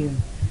lélẹ́yìí o.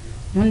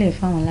 Wọ́n lè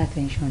fáwọn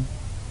látẹ̀ńṣọ̀n.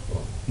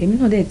 Èmi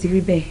náà dẹ̀ ti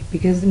rí bẹ́ẹ̀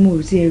because mo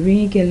ò tiẹ̀ rí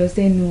yín kẹ́ lọ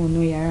sẹ́nu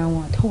ọ̀nà yàrá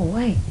wọn at all.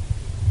 Why?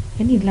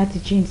 I need láti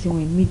change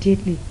tiwọn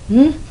immediately.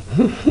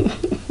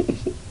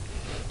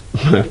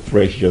 My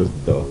precious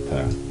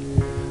daughter.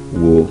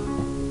 Wo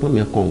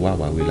mọ́mí kan wá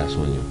wàwé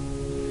lásán yàn.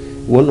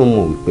 Wọ́n náà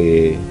mọ̀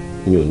wípé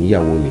mi ò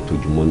níyàwó mi tó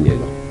ju mọ́mí ẹ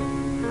lọ.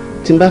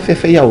 Tí n bá fẹ́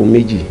fẹ́yàwó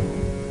méjì,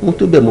 mo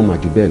tó bẹ́ẹ̀ mo mà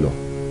jù bẹ́ẹ̀ lọ.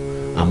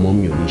 Àmọ́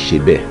mi ò ní ṣe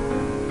bẹ́ẹ̀.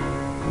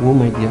 Wọ́n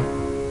máa jẹ́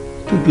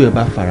tójú ẹ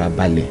bá fara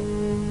balẹ̀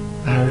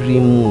á rí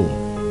mú.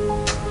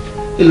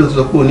 Kí ló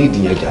sọ pé o ní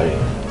ìdíyẹn jàre?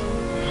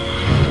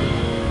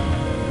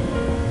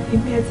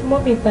 Ibi àti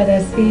mọ́mí padà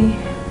sí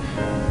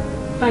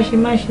bá ṣe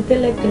máa ṣe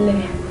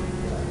tẹ́lẹ̀tẹ́lẹ̀.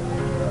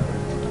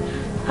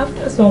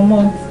 After some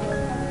months,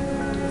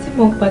 tí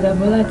mo padà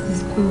bọ̀ láti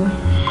school.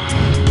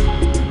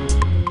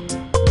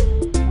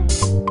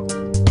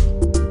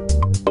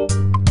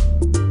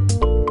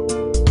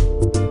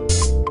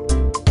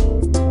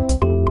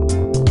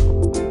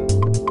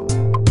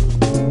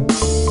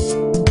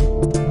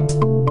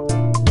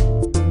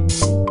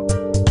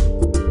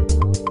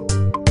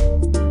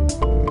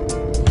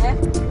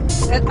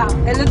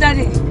 Hello,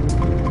 Daddy.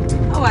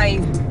 How are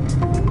you?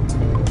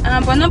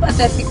 But number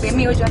tẹ́ fi pè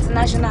mí ojú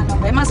international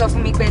number. Ẹ má sọ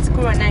fún mi pé ẹ ti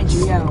kúrò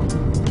Nàìjíríà o.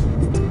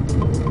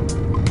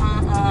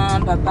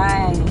 Bàbá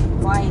ẹ̀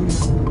why ni?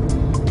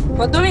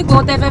 But torí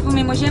nǹkan tẹ́ fẹ́ fún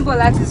mi mo ṣe ń bọ̀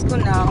láti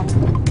school now.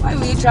 Why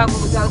will you travel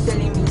without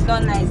telling me? It's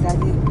not nice,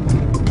 Daddy.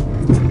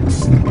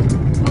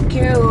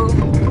 Okay o.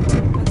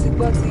 Mo ti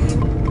gbọ́ ti yín.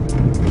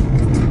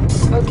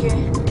 Okay.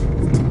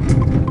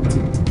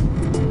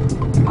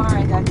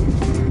 Alright, Daddy.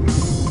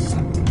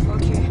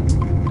 Okay.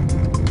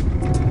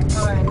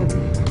 Alright,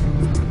 Daddy.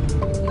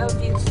 Love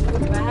you too.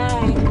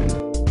 Bye.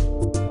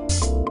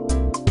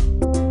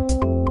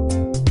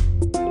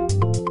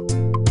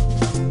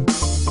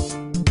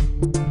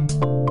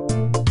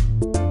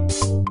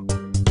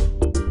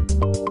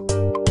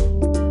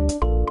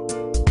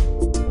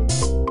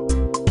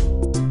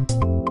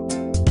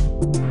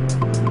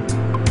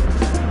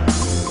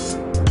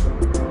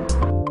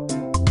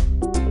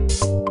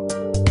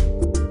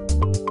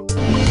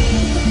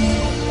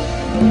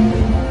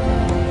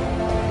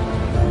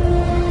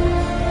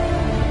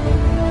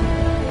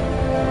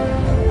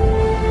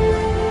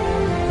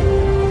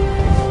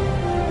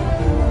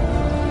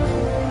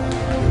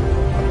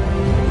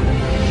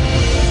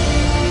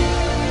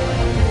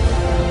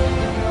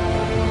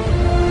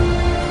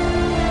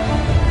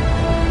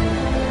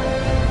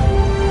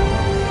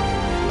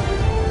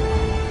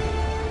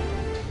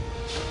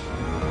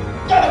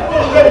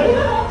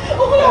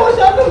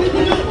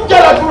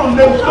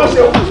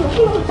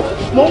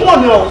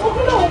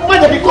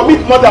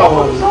 beat mother.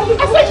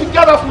 I said she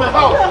get out of my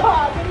house.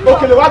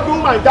 Okay, the white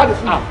woman and daddy.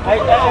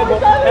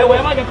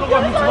 Ẹ má jẹ́ kọ́kọ́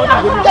mi ti mọ́dà.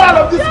 Get out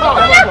of this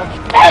house.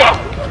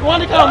 Wọ́n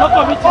ní káwọn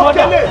mọ́kọ̀ mi ti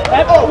mọ́dà.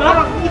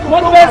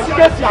 Wọ́n fẹ́ sí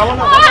kéèsì àwọn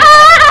náà.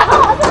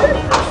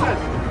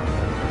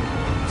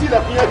 Tí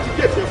ilẹ̀kùn yẹn ti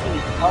kéèsì ẹ̀ fún mi.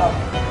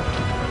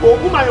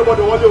 Ògùn máa yọ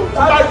bọ̀dọ̀ wọlé o. Tí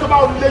báyìí tó bá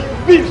wọlé yìí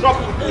bí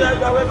ìṣọ́kù.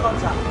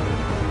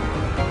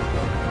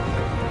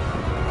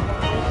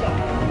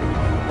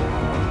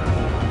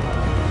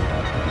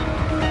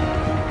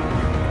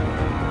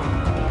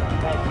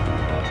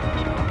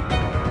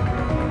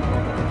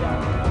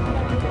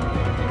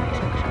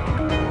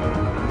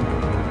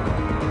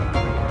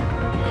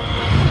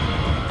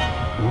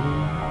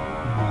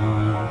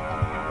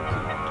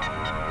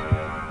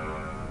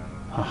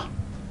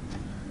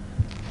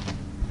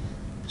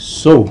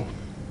 So,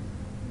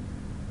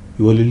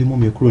 ìwọ lè lé mọ́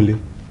mi kúrò lé.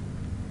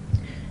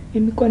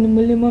 Èmi kọ́ ni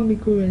mo lé mọ́ mi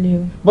kúrò lé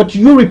o. But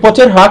you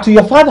reported her to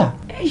your father.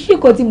 Ṣé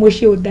kò tí mo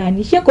ṣe ò dáa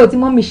ni? Ṣé kò tí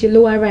mọ́ mi ṣe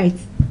ló wá right?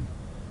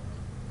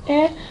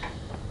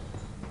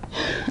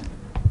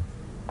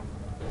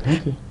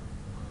 Okay.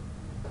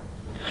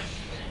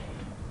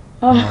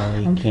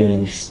 I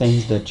can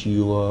sense that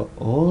you are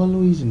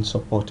always in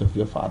support of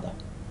your father.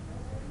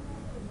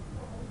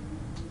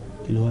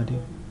 Kí ló wá dé?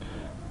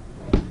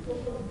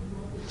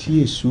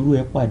 Tí èsúrú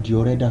ẹ pàdé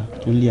ọ̀rẹ́dà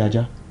tó lé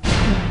ajá.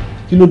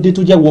 Kí ló dé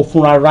tó jẹ́ wọ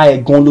fúnra ra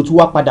ẹ̀ gan ló tún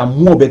wá padà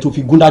mú ọ̀bẹ tó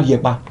fi gún dádì ẹ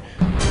pa?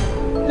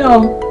 No.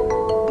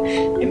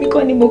 Èmi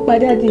kọ́ ni mo pa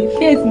dádì.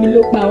 Face mi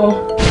ló pa wọ́n.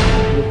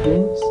 Your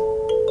face?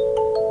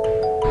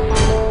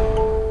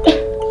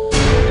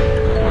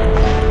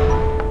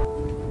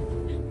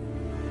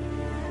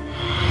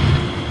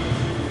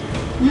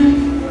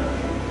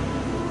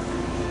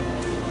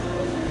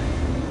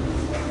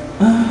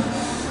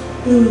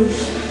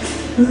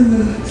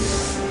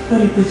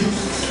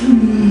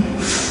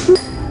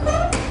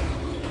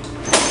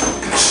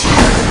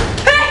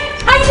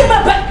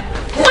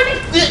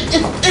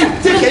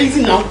 Take it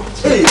easy now.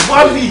 Hey,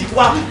 Wally,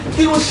 wow.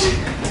 He was shit.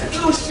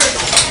 I'll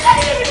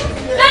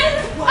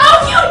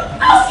kill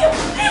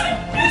you.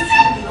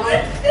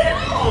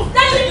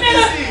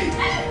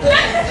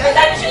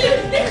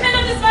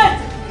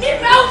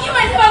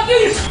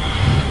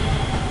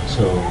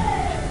 So,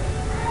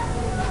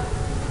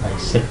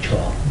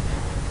 bisexual,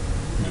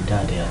 my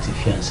daddy and his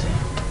fiancé.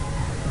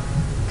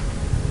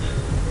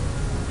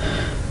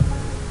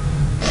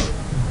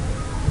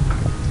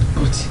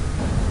 But,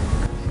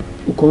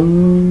 you can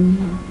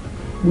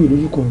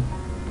you can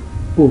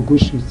go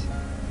straight.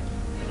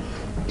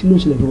 Kí ló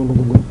ṣẹlẹ̀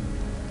gangan?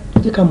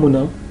 Jẹ́ ká mọ̀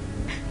now.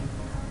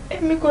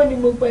 Èmi kọ́ ni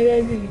mo pa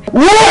dádì.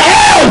 Who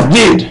else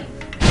did?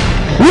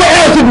 Who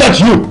else if not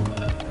you?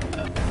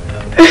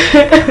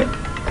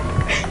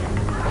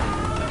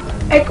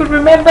 I could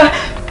remember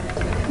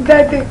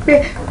that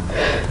day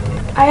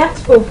I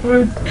asked for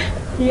fruit.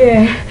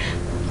 Yeah.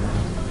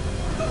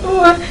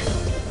 Oh,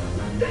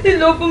 Daddy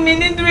ló fún mi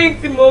ní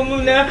drink tí mo mu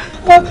náà.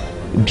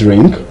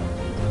 Drink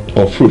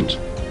or fruit?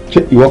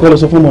 You walk all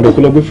the phone or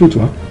the fruit,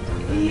 huh?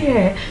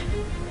 Yeah.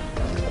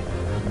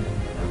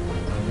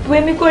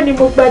 When me kọ́ ni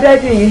mo pa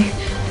Daddy.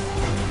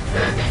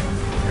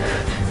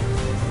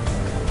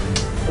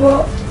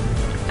 Well,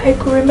 I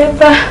could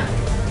remember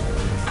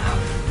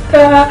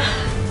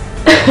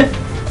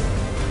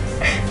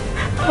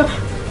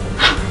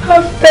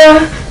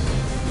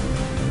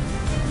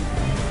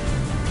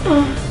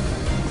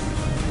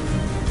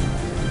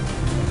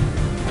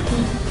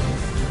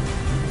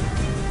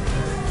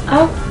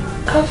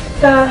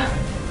after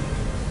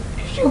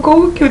Shugo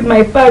who killed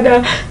my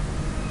father.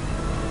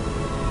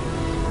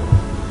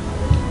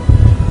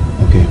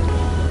 Okay,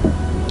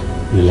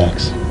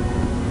 relax.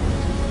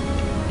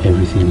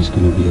 Everything is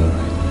gonna be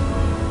alright.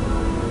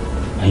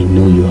 I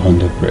know you're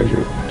under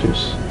pressure.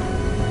 Just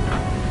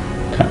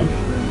calm.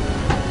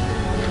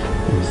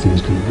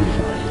 Everything's gonna be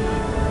fine.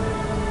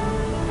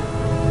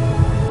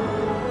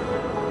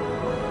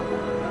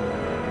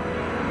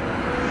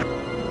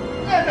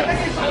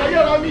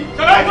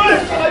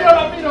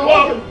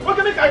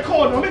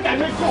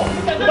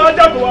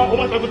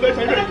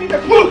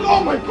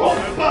 Oh my God,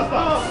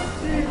 bastard!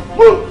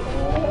 Move!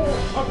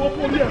 I'm going to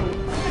pull you.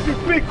 It's a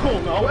quick call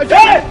now.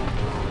 Hey!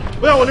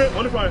 Where on it?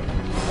 On the front.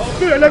 Oh,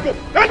 good, let go.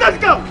 Hey, let's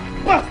go!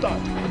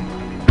 Bastard!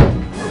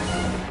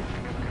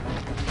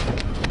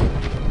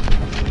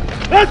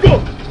 Let's go!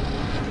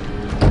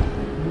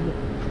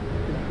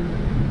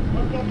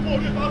 I'm going to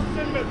pull you. I'll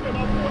send me to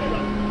my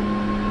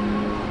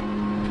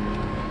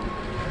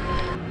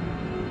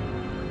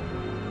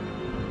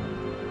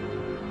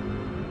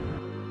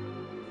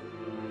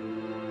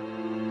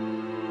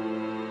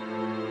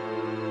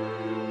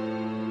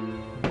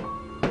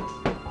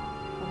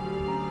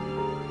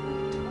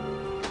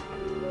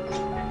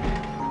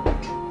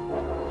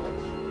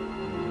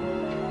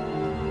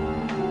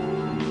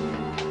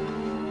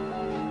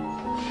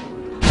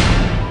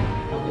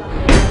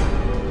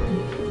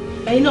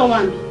ẹ̀yin náà wà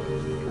mí.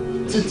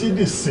 Títí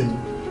dì sí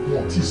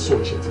wọn tí sọ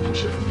iṣẹ́ tí mo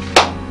ṣe fún mi.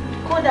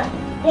 Kódà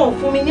wọn ò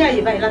fún mi ní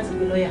àyè báyìí láti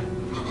gbé lọ́ọ̀yà.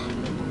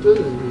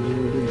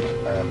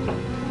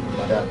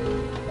 Madam,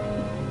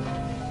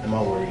 ẹ má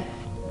worry.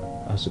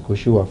 àsìkò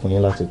ṣì wà fún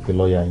yín láti pe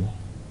lọ́ọ̀yà yín.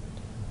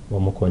 Wọ́n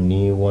mú kàn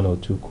ní 1 or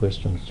 2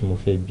 questions tí mo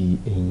fẹ́ bi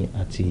ẹ̀yin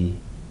àti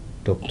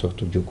doctor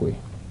tó jókòó yìí.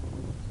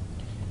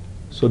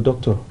 So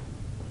doctor,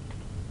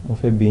 mo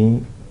fẹ́ bi yín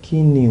kí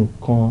ni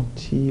nǹkan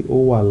tí ó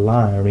wà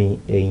láàrin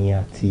ẹ̀yin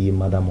àti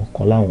madam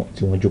ọ̀kan láwọn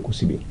tí wọ́n jókòó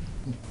síbi.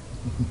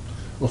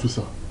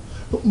 Officer,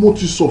 mo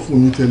ti sọ fún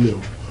yín tẹ́lẹ̀ o,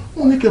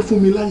 mo ní kẹ́ fún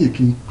mi láyè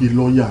kí n pe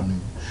lọ́ọ̀yà mi.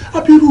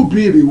 Abirú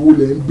béèrè wo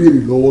lẹ ń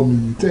béèrè lọ́wọ́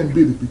mi tẹ́ ń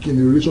béèrè pé kí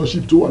ni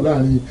relationship tó wà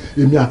láàrin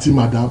èmi àti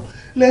madam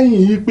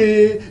lẹ́yìn yìí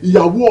pé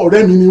ìyàwó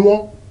ọ̀rẹ́ mi ni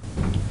wọ́n.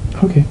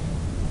 Okay.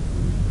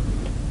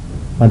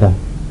 Madam,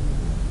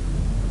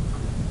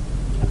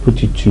 I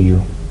put it to you.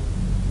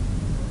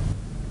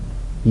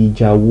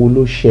 Ìjà wo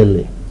ló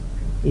ṣẹlẹ̀,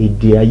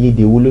 èdè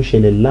àìyedè wo ló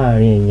ṣẹlẹ̀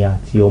láàrin ẹ̀yin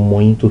àti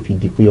ọmọ yín tó fi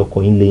di pé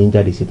ọkọ yín lé yín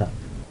jáde síta?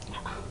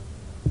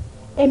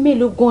 Ẹ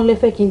mélòó gan lẹ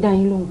fẹ́ kí n dá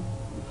yín lóhùn?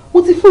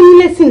 Mo ti fún yín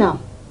lésì náà.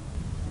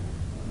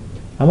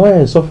 Àmọ́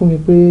ẹ sọ fún mi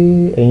pé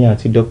ẹ̀yin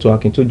àti Dr.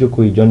 Akin tó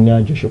jókòó ìjọ ní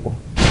àjọṣepọ̀.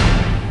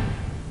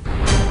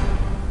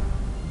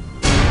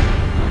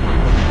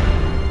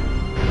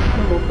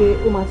 Mo mọ̀ pé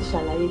ó máa ti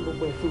ṣàlàyé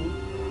gbogbo ẹ̀ fún yín.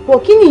 Bọ̀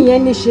kí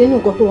nìyẹn ní ṣe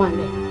nǹkan tó wà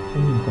nílẹ̀?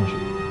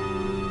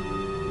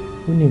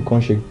 Ó ní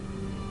nǹkan ṣe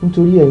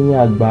nítorí ẹ̀yin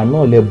àgbà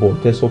náà lẹ́bọ̀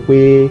tẹ́ sọ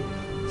pé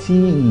tí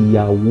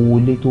ìyàwó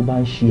ilé tó bá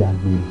ń ṣe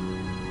àgbèrè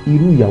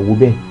irú ìyàwó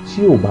bẹ́ẹ̀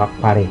tí ò bá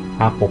parẹ́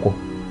á pọkọ.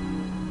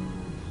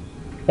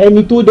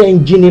 Ẹni tó dẹ̀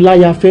ń jíni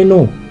láya fẹ́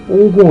náà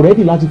òun gan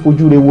rẹ́dì láti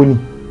fojú rẹ̀ wo ni.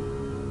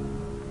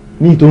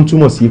 Ní tó ń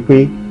túmọ̀ sí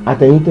pé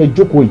àtẹ̀yìn tẹ́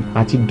jókòó yìí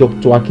àti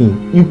Dr. Akin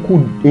ikú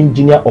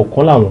ẹnjìníà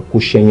ọ̀kan làwọn kò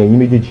ṣẹ̀yìn ẹ̀yin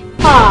méjèèjì.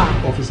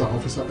 Officer,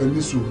 ẹ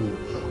ní sùúrù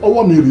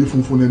ọwọ́ mi rèé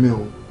funfun nẹ́nẹ́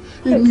o.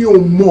 Èmi ò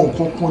mọ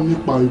nǹkan kan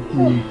nípa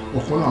ikú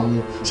ọ̀kan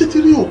làwọn. Ṣé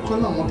tí rí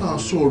ọ̀kan làwọn tá a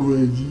sọ̀rọ̀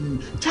ẹ̀ yìí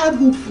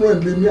childhood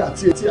friend lèmi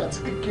àti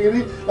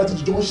kékeré láti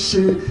jọ ń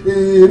ṣe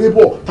eré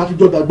bọ̀ tá a fi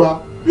jọ dàgbà.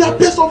 We are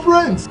best of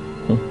friends.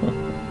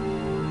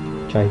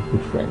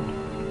 Childhood friend,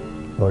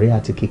 ọ̀rẹ́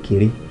àti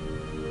kékeré,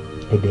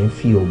 ẹ̀dẹ̀ ń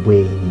fi ọ̀bọ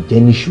ẹ̀yìn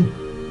jẹ́ níṣu.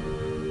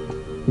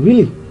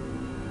 Really?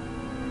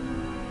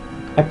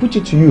 I put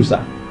it to you, sir.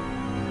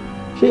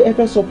 Ṣé ẹ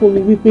fẹ́ sọ fún mi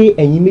wípé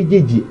ẹ̀yin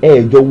méjèèjì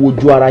ẹ jọ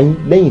wojú ara yín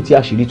lẹ́yìn tí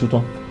àṣírí tú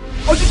tán?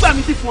 Ojúgbà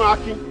mi ti fún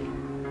Akin.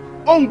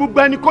 Ohun gbogbo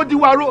ẹni kó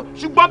díwárò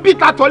ṣùgbọ́n bí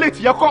ìtàtọ̀ lè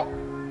tìyẹ kọ́.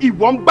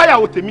 Ìwọ ń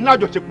báyàwó tèmi náà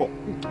jọṣepọ̀.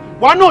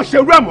 Wàá náà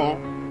ṣerú ẹ̀ mọ́.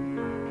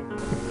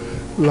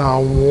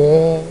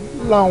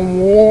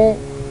 Làwọn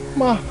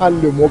máa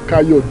halẹ̀ mọ́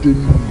Káyọ̀dé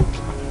ni.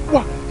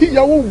 Wá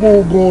ìyàwó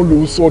gbọ̀ngàn ló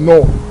ń sọ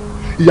náà.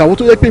 Ìyàwó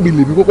tó yẹ pé mi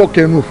lèmi kọ́kọ́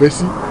kẹnu òfẹ́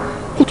sí.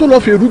 Kó tó lọ́ọ́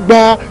fi èrú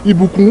gba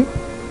ìbùkún.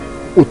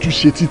 Ó tún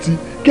ṣe títí.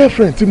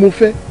 Girlfriend tí mo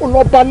fẹ́ ó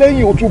lọ bá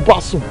lẹ́yìn ó tún bá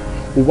sùn.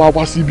 Ó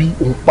wá síbí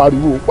òun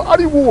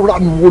pariwo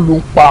raniwo ló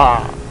ń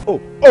pa.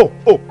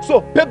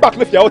 So payback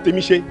ló fi àwọn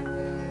tèmi ṣe.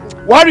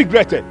 Wàá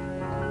regret ẹ̀.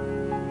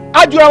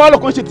 Ájúra wa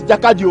lọ́kàn ṣe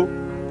tìjàkadì o.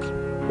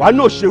 Wàá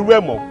náà ṣerú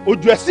ẹ̀ mọ́.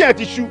 Ojú ẹ̀sìn ẹ̀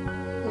ti ṣú.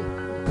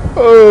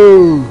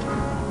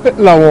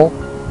 Làwọn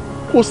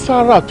kò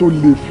sára tó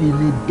lè fi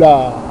mi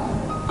dá.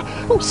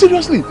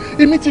 Seriously,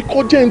 èmi ti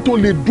kọjá ẹni tó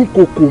lè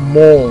dúnkokò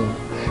mọ́.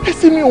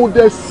 Ẹ̀sìn mi ò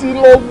dẹ̀ sí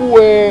lọ́wọ́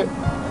ẹ.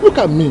 Look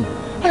at me,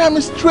 I am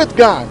a straight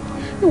guy.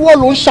 Ìwọ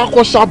ló ń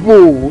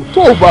ṣakọṣabo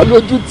tó o bá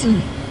lójú tì.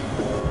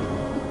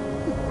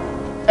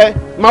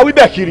 Máa wí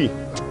bẹ́ẹ̀ kiri,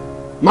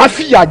 máa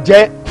fìyà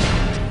jẹ.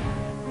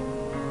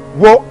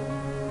 Wo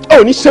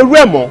ò ní ṣerú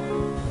ẹ̀ mọ́.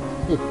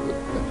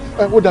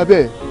 Ó dà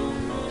bẹ́ẹ̀,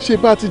 ṣé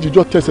bá ti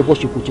jìjọ tẹsẹ̀ bọ́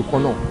ṣòkòtò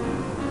kan náà?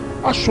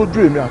 Aṣojú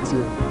èmi àti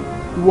ẹ̀,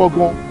 ìwọ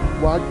gan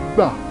wàá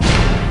gbà.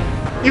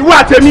 Ìwọ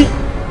àtẹ̀mí,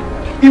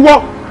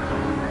 ìwọ.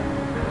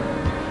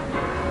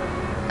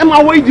 Ẹ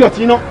máa wọ idiot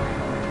yìí náà.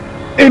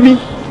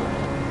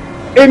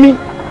 Èmi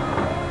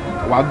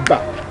wàá gbà.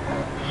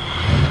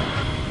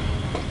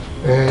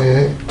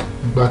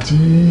 Ìgbà tí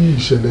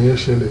ìṣẹ̀lẹ̀ yẹn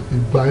ṣẹlẹ̀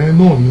ìgbà yẹn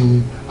náà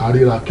ni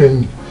àríra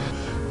kẹ́yìn.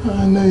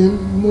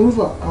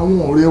 Moreover àwọn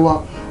ọ̀rẹ́ wa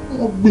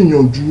wọ́n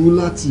gbìyànjú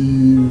láti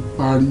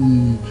parí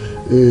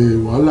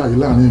wàhálà yìí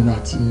láàrin èmi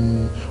àti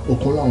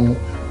ọ̀kan láwọn.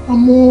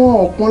 Àmọ́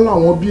ọ̀kan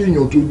láwọn bí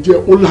èèyàn tó jẹ́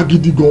ó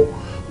lágídí gan.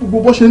 Gbogbo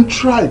bó ṣe ń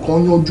try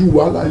kan yanjú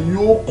wàhálà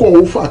yóò kọ̀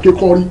ó fà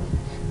kékọ́rí.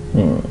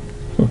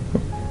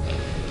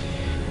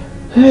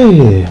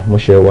 Mo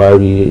ṣe wá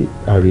rí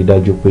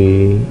àrídájú pé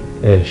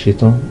ẹ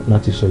ṣetán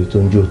láti sọ ètò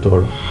oúnjẹ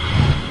òtọrọ.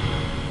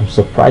 I'm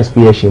surprised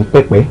pé ẹ ṣe ń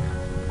pẹ́pẹ́.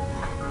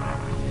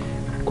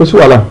 Kò sí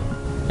wàhálà.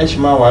 Ẹ ṣì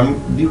máa wà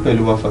bí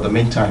pẹ̀lú wa for the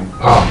meantime.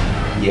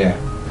 Yeah.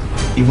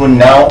 Even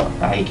now,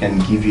 I can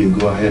give you a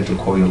go ahead to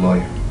call your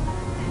lawyer.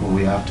 But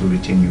we have to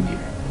retain you here.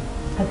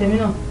 Àtẹ̀mí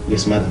náà.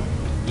 Yes, madam.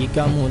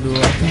 Ìkàmùlù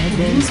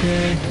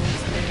àtàgbẹ́sẹ̀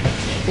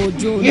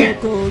ojú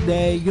olóko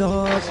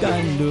dẹ̀yọ́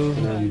kàndó.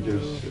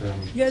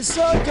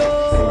 Yẹsọ́jọ́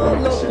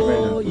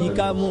lóko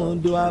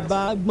ìkàmùlù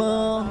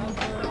àbágbọ́n.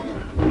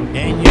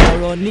 Ẹ̀yìn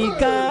ọ̀rọ̀ ní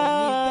ká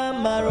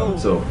máa rò.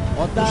 So,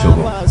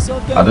 Ṣògo,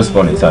 at this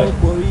point in time,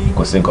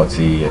 kò sí nǹkan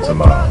tí ẹ ti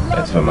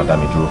fẹ́ máa dá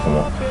mi dúró fún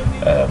wọn.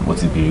 Mo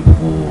ti béèrè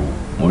gbogbo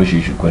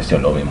oríṣiríṣi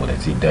question lọ́wọ́ mi, mo dẹ̀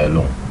ti dá ẹ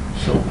lóhùn.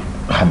 So,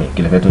 àmì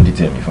kí lè fẹ́ tó ń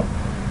dìtẹ̀ mi fún.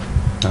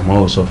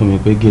 Àmọ́ ó sọ fún mi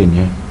pé gay ni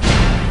ẹ́.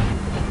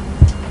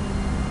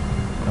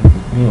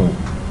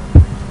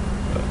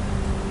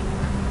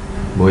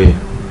 Boy,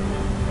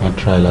 I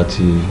try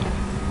láti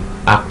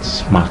act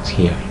smart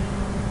here.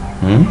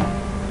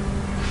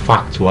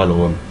 Fact wà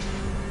lọ́wọ́ mi.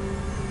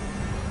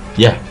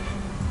 Yeah.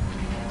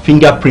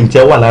 Fingerprint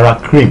ẹ wà lára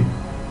cream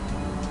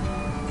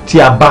tí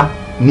a bá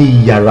ní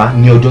iyàrá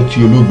ní ọjọ́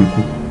tí olóògbé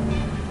kú.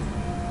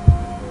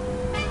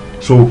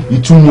 So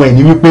ìtumọ̀ ẹ̀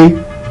ni wípé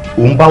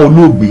òun bá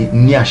olóògbé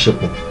ní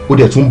àṣepọ̀ ó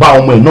dẹ̀ tún bá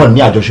ọmọ ẹ̀ náà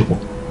ní àjọṣepọ̀.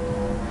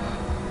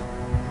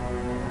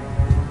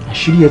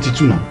 Àṣírí ẹ ti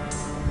tú náà.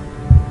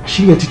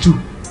 Àṣírí ẹ ti tú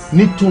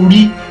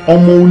nítorí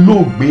ọmọ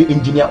olóògbé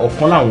engineer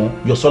ọ̀kan láwọn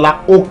Yọ̀sọ́lá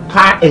ó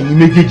ká ẹ̀yìn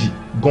méjèèjì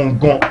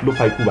gangan ló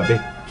fa ikú bàbẹ́.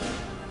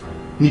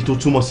 Ní tó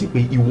túmọ̀ sí pé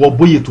ìwọ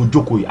bóyè tó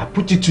jókòó yìí I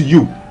put it to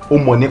you ó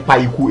mọ̀ nípa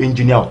ikú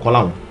engineer ọ̀kan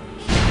láwọn.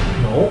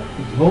 No,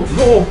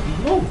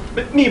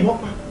 mi ìwọ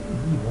pa.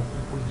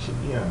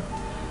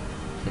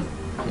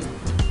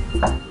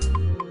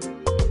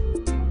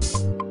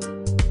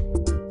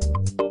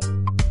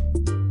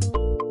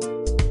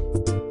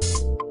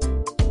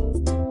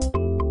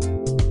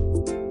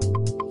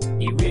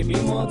 Ìwé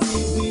mímọ́ ti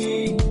wí,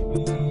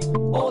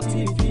 ó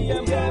ti fi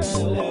ẹ̀mẹ́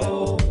múlẹ̀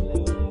o.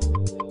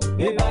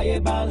 Bébáyé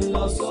bá ń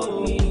lọ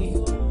sópin,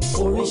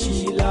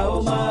 oríṣiríṣi la ó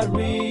máa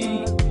rí.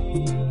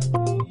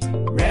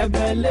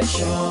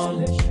 Revelation,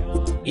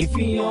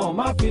 ìfihàn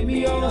má fi mí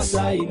hàn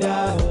ṣàìdá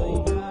o.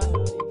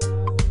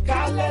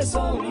 Kálẹ̀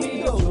sàn mí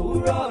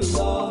òwúrọ̀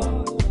lọ,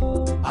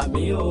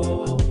 àmì o.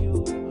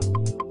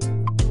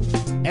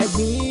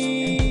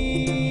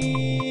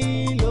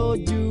 Ẹ̀gbin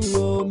lójú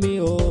omi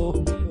o.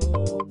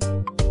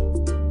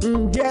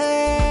 Ǹjẹ́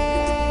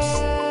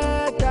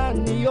ta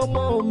ni ó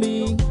mọ̀ mi?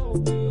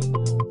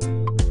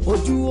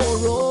 Ojú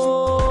oró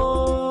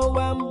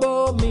wa ń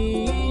bómi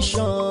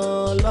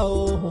ṣàn lọ.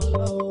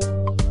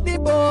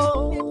 Níbo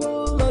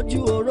lójú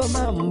oró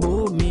máa ń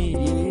bómi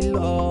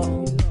lọ?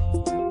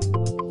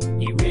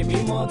 Ìwé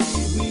mímọ́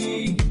ti wí,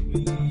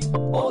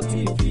 ó ti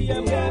fi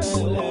ẹ̀mẹ́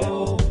múlẹ̀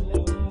o.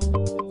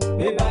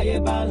 Bébáyé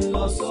bá ń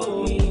lọ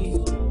sópin,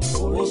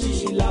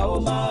 oríṣiríṣi la ó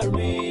máa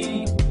rí.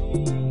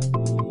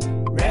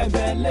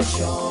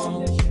 Revelation,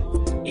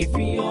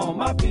 ìfihàn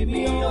má fi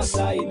mí hàn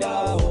ṣàìdá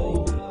o.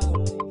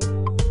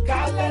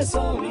 Kálẹ̀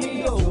sàn mí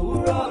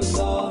òwúrọ̀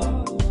lọ,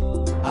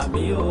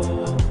 àmì o.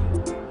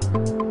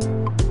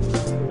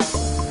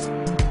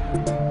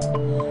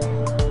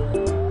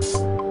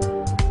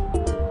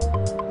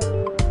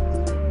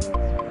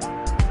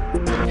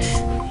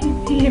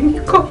 Èmi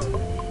kọ́.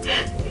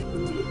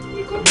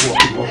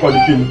 Ọkọ ni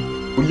kí ni?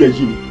 Orí ẹ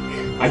yí ni.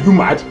 Are you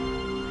mad?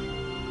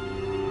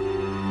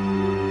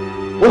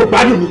 Ó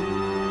gbádùn mi.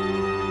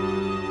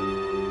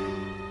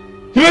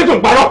 Kí ló tó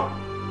ń parọ́?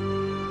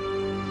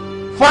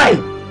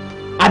 Fine.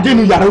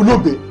 Adénu yàrá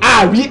olóògbé.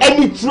 A rí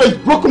any trace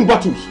broken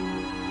bottles.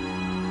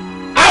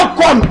 How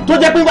come tó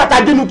jẹ́ pé bàtà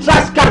Adénu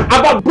trash can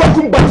about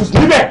broken bottles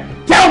níbẹ̀?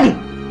 Tell me.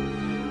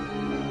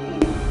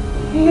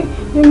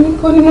 Èmi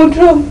kọ́ ni mo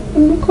drop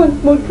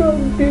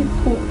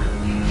vehicle.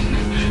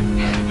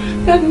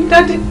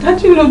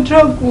 Daddy ló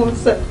drop wọn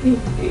sir.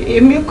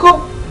 Èmi kọ́.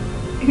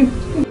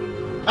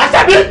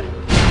 Àṣàbí!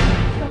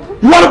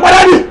 Ìwọ ló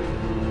padà ní!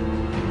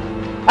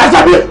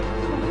 Àṣàbí!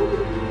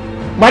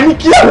 Màá ní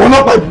kí àwọn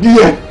ọlọ́pàá gbé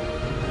ẹ.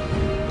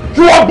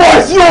 Kí wọ́n bọ́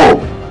ẹ sí o!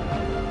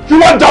 Kí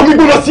wọ́n dá omi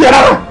gbóná sí ẹ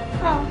rárá!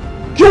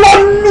 Kí wọ́n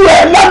lù ẹ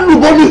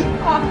lálùbọ́mí!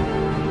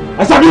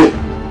 Àṣàbí!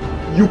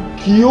 You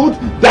killed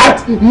that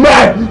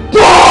man!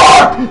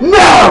 Talk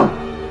now!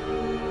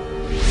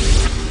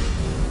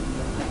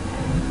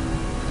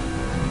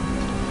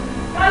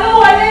 Hello,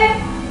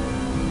 Wale!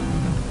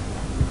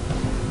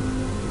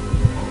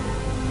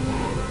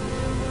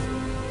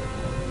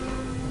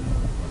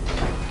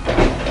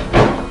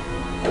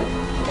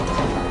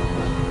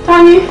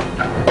 Tani?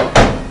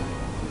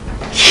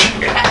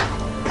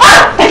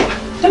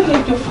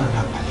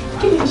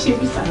 Kí ni ṣe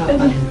bí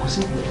sàtẹ́lẹ̀?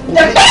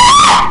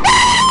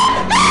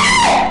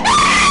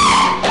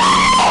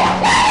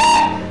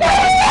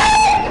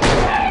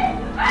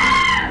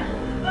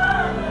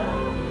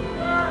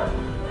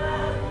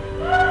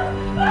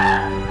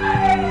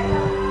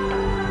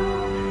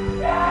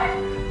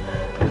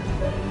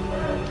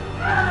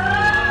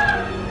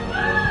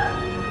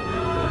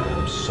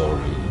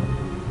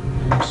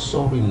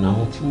 Sorry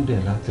now, tí ń bẹ̀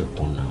láti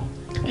ẹ̀kọ́ náà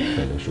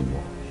pẹ̀lẹ́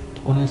ṣùgbọ́n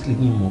honestly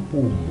ní mo pò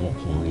mọ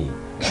ọkùnrin.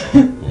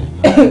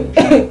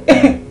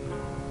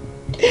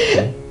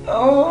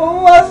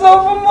 Wọ́n sọ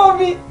fún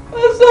mọ́mí.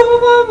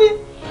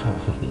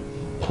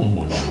 Come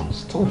on now,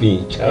 stop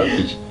being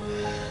childish.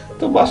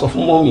 Tó bá sọ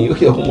fún mọ́mí ó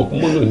yẹ kó mọ̀ kó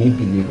mọ́ náà ní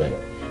believe it.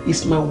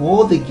 It's my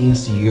word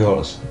against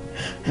yours.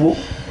 Wo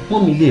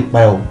mọ́mí lè pa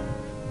ẹ́ o.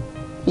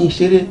 Ní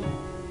ìṣeré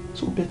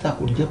tó bẹ́tà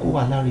kò jẹ́ kó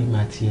wà láàrin mi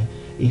àti ẹ.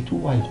 It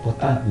was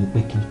important ni pé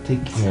kí n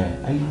take care.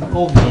 I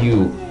love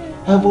you.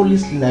 I've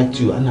always liked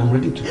you and I'm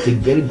ready to take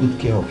very good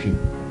care of you.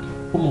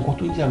 Ó mọ nǹkan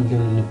tó yà mí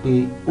lẹ́nu ni pé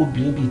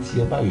obìnrin bíi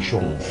tiẹ̀ báyìí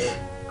ṣọ̀wọ́n.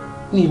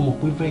 Ní ìmọ̀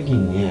pé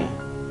virgin ni ẹ̀.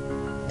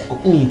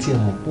 Ní tí ẹ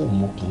mọ̀ pé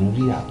ọmọkùnrin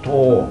rí at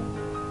all.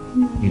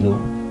 You know,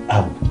 I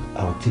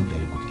will take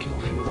very good care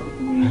of you.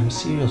 I'm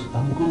serious.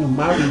 I'm going to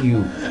marry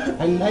you.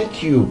 I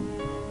like you.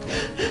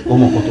 Ó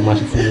mọ nǹkan tó máa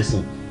ṣe fún mi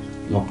sìn.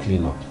 Lọ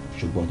clean up.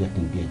 ṣùgbọ́n jẹ́ kí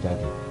n bí ẹ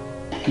jáde.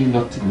 Kí n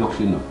lọ tí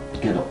lọ́ọ̀fin náà,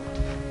 get up.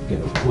 Get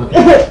up.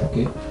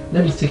 Okay?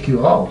 Let me take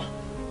you out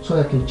so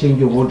I can change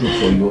your wardrobe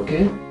for you,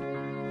 okay?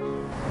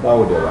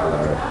 Báwo dẹ̀ wà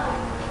lára?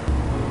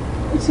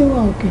 Ó ti wà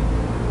òkè.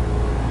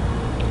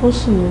 Ó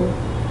sùn lọ́wọ́.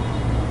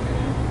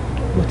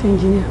 But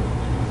engineer,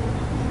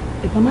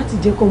 ìbá má ti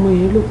jẹ́ kó ọmọ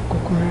yẹn lò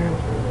kankan rárá.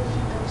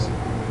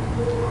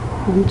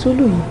 Ògùn tó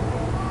lò yìí,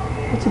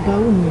 ó ti bá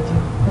òun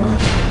jẹ́.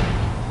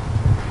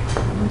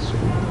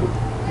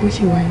 Bó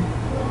ṣe wà yẹn,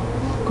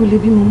 kò lè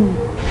bímọ mọ́.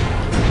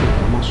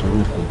 Má sọ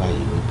ní ìpín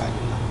báyìí ní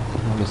báyìí náà.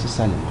 Wọ́n lọ sí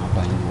sàlẹ̀ máa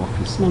bá yín ní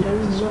ọ́fíìsì. Nàìjíríà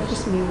ní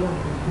ọ́fíìsì mi wà.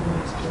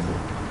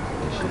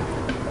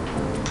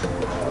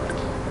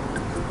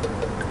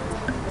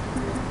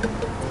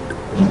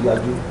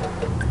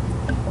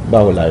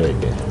 Báwo la rẹ̀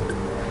jẹ́?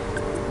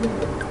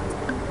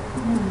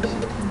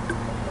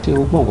 Ṣé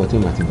o gbọ́ nǹkan tí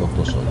màá ti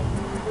dọ́kítọ̀ sọ̀rọ̀?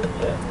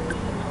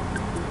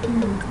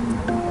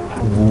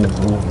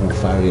 Wo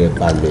fara ẹ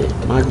balẹ̀,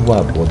 má wà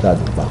bọ́dà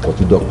nípa nǹkan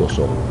tí dọ́kítọ̀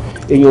sọ.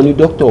 Èèyàn ni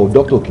dọ́kítọ̀ o,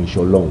 dọ́kítọ̀ kì í ṣe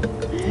Ọlọ́run.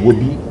 Wo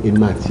bí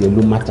èmi àti ẹ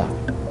ló mátà.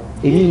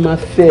 Èmi máa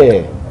fẹ́ ẹ,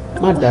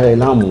 má dára ẹ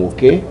láàmú,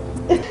 okay?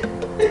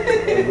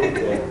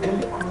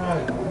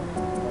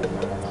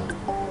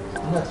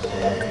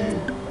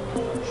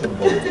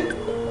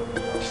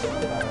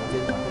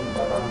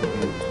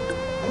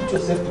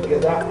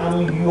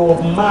 I'm your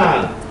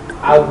man.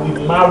 I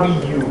will marry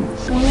you.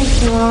 So next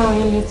tomorrow,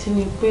 you need to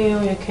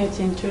know you can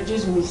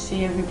introduce me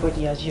to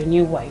everybody as your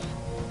new wife.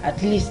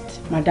 At least,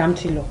 Madam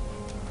Tilo.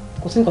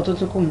 Kò sí nǹkan tó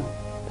tó kù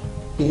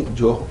mọ́.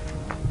 Jọ,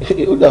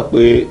 ó dà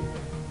pé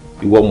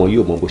ìwọ ọmọ yìí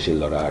ò mọ bó ṣe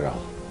lọ rárá.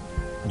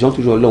 Jọ́n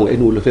tó yọ Ọlọ́run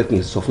ẹni wo ló fẹ́ kí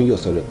n sọ fún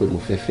yọ̀sọ̀ rẹ̀ pé mo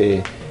fẹ́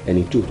fẹ́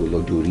ẹni tí ò tó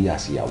lọ́jọ́ orí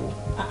àṣìyàwó.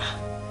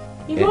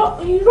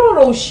 Irú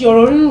ọ̀rọ̀ òṣì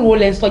ọ̀rọ̀ nínú wo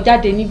lẹ ń sọ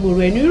jáde nígboro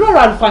ẹnu? Irú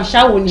ọ̀rọ̀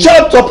àlùfàǹṣá wo ni?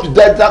 Shut up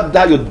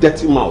that your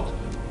dirty mouth.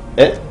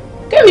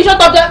 Kémi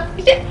shut up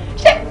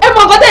ṣé ẹ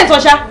mọ nǹkan tẹ̀ ń sọ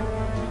ṣá?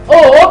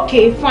 Oh,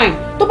 okay, fine.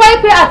 Tó bá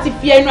yẹ pé àti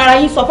fi ẹnu ara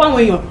yín sọ fáwọn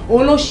èèyàn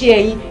òun ló ṣe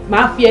ẹ̀yin,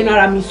 màá fi ẹnu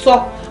ara mi sọ.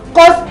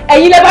 Cause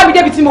ẹ̀yin lẹ bá mi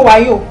débi tí mo wà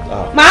yìí o.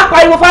 Màá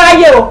pariwo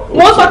fáráyé o.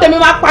 Mo ń sọ tèmi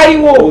máa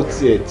pariwo. Ó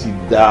tiẹ̀ ti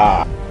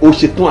dáa. Ó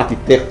ṣetán àti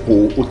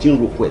tẹ́kọ̀ọ́, ó ti ń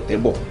roko ẹ̀tẹ́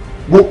bọ̀.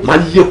 Gbó máa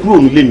lé kúrò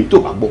nílé mi tó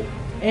bá gbọ́.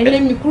 Ẹ lé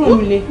mi kúrò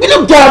nílé. Will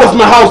you get out of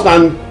my house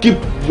and keep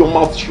your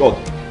mouth shut?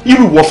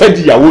 Irú wọ́n fẹ́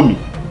di ìyàwó mi.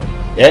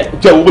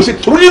 Jẹ́ wo bó ṣe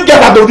will you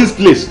get out of this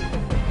place?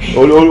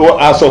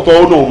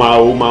 Àsọ̀tọ̀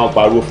ó máa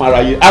pariwo fún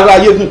aráyé.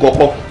 Aráyé ní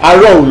kọ̀ọ̀kan,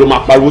 ará òun ló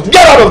máa pariwo.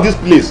 Get out of this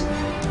place.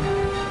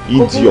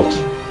 Idiot.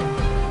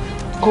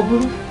 Kò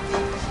burú.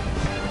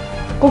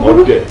 Kò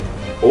burú. Okay.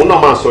 Òun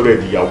náà máa sọ̀rọ̀ ẹ̀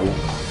di ìyàwó.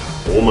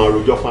 Òun máa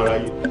rojọ́ fún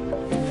aráyé.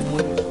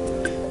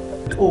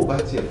 Ó bá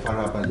tiẹ̀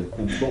farabalẹ̀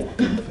kó gbọ́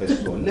nǹkan tó fẹ́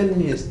sọ. Let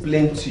me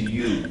explain to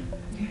you.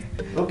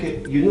 Okay,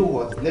 you know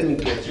what? Let me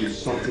get you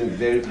something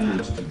very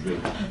cold to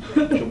drink.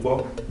 Ṣùgbọ́n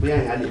bóyá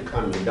ìyá lè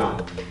calm me down.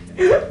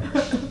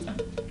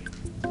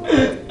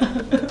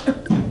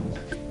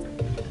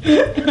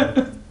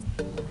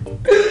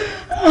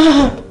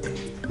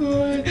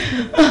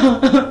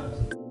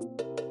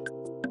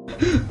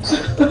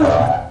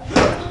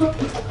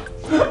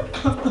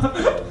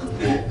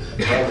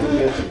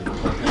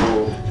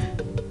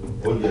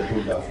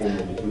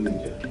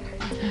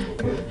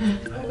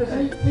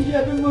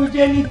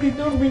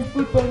 Don't bring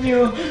food for me.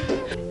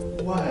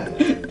 Why?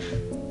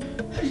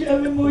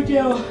 I'm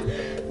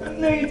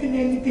not eating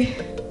anything.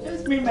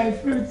 Just bring my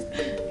fruits.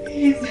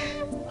 Please.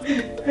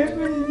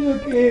 Everything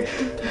is okay.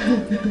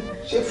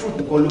 Ṣé fruit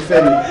nǹkan ló fẹ́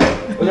ni?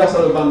 Ó yá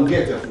sọ̀rọ̀ bá mi gé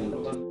ẹ̀tẹ̀ fún un.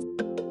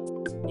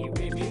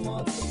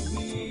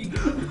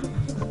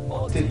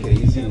 Take it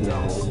easy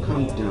now.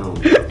 Calm down.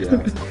 Yeah.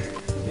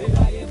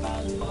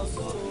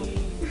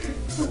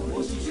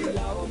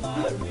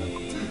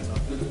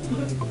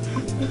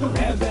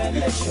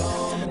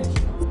 Revelation,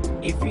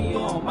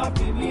 ìfihàn má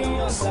fi mí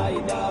ọ̀sà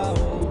ìdá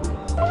o.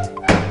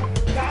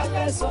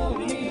 Kálẹ̀ sọ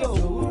mi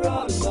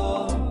òwúrọ̀ lọ,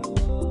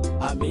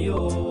 àmì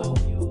o.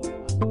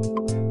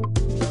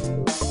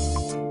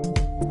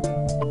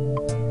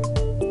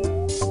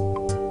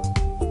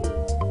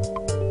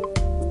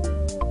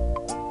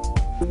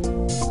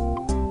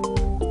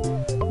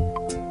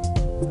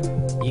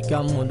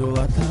 Ìkàmùdò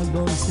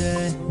àtàgbọ̀nsẹ̀,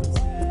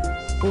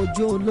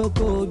 ojú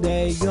olóko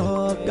dẹ̀ yọ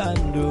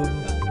kàndó.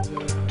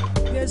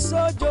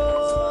 Sójó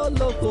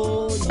lóko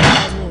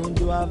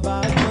ìyàmùdù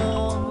àbájọ́.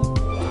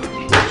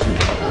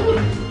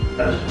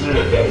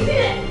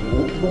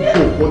 Gbogbo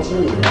nǹkan tí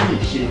mo lè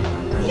ṣe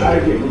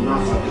láàrin ẹ̀mí máa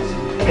fà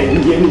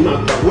ẹ̀yìn yẹn ní máa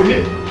gbà wọlé.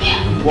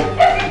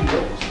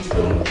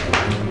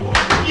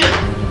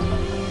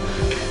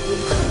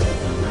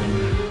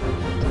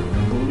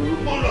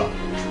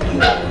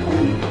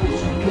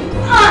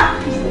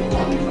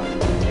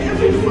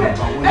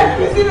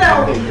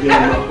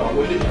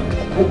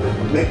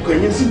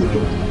 Ẹ̀yìn sí mi tó.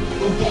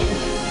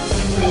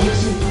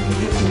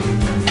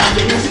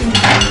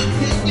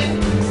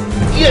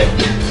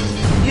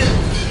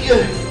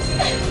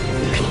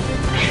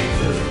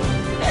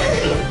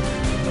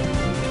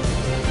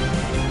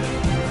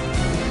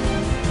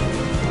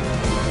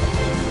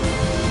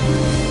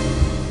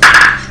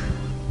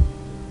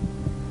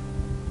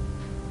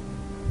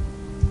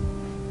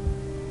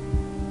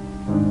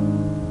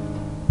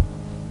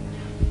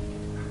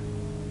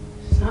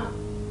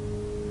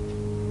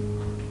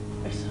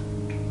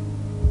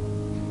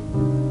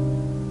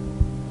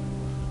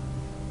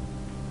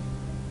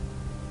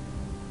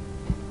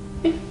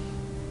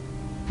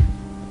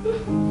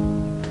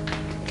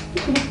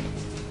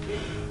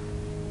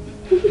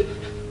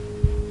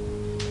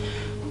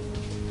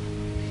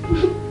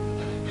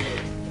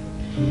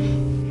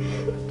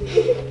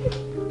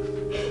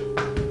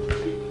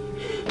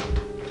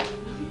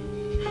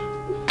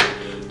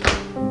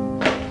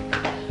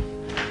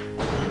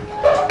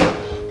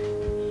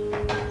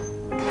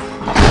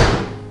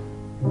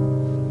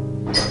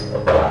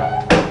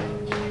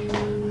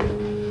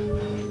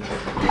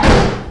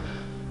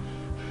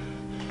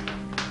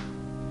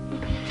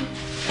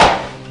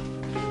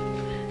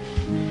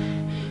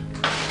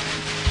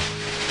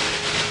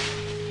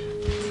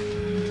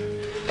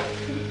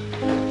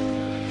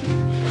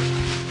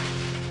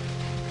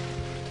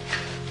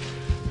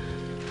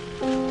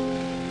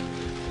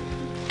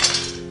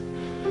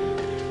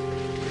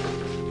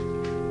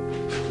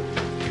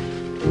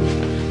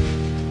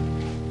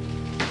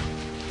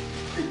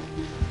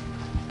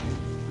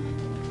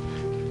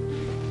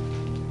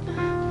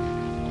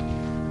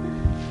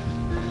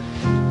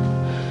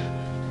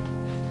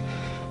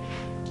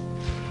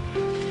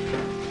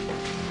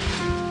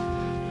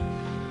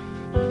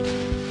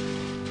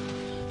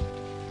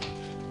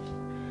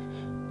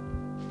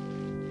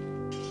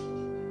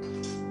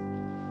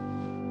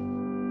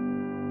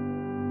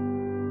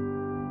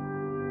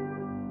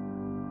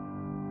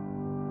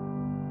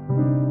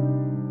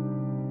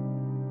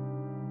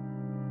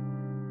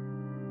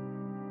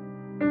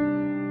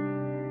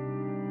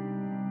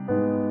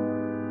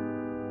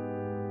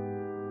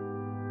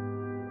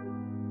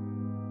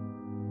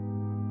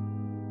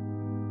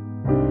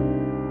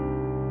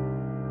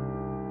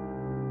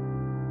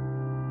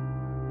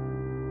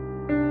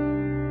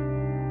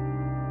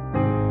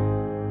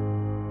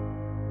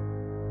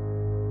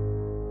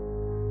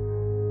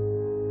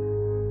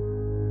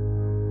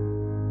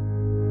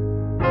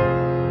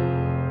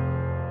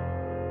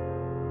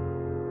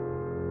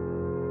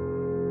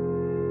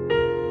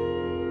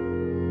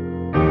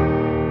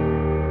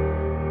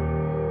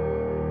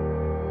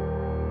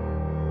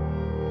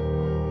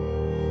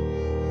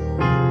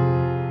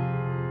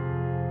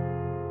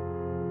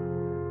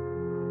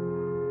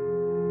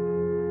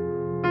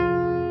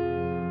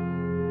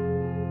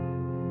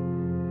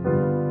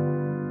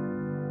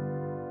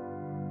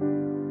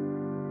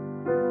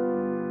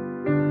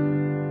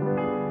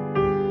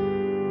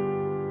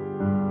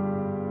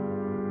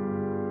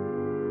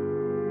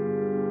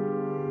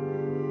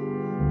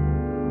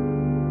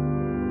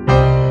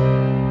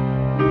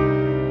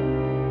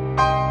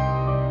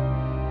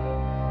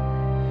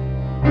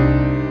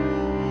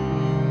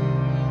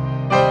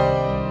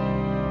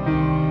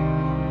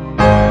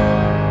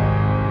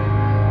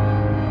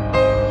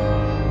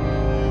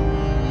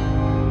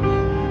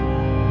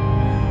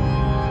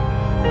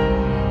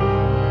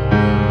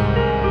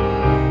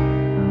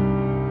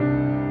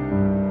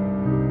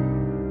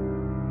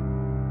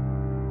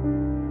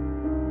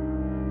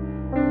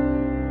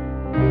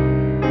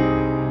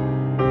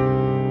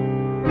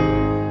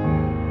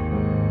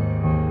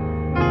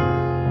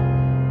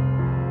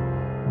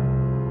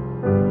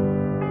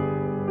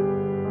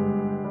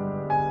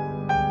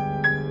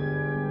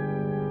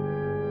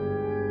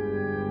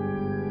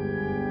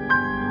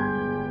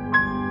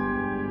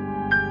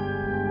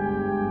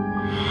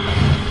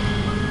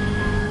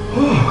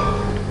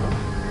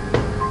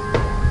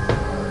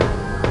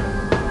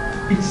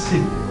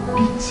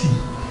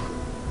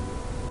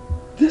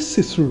 this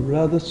is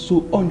rather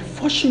so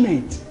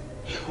unfortunate.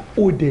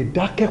 O de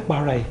dákẹ́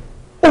para ẹ̀,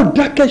 o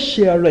dákẹ́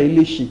ṣe ara ẹ̀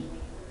léṣe.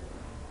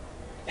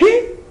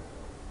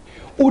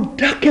 O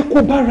dákẹ́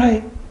kó bára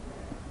ẹ̀.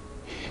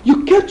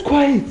 You kept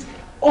quiet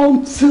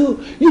until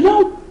you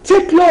now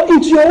take law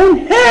into your own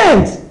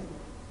hands.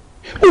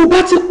 O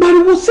bá ti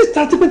pariwo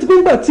síta tipẹ́tipẹ́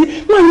nígbà tí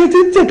wọ́n yẹn ti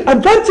take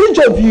advantage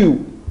of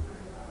you.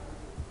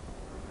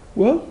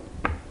 Well,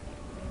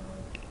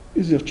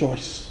 it's your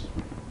choice.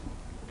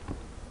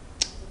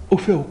 O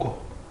fẹ́ o kọ̀,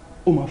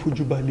 o máa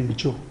fojú balẹ̀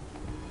ẹjọ́.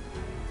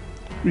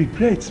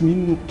 Regret mi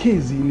nínú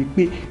kéèzì ni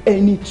pé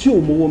ẹni tí ò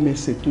mọwọ́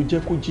mẹsẹ̀ tó jẹ́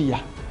kó jìyà.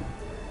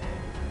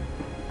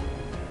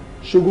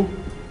 Ṣógó.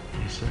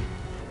 Yes, sir.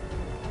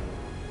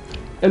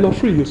 Ẹ lọ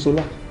free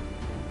Yosola.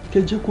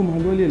 Kẹ́ jẹ́ kó máa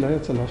lọ́lé láyọ̀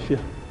tàlàfíà.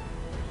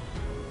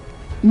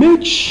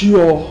 Make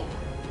sure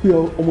pé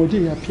ọmọdé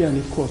yẹn appear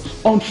in court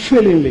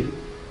unfailingly.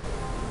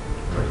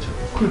 Right.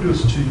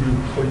 Kudos to you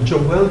for your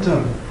job well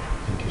done.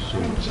 Thank you so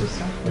much,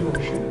 sir. You're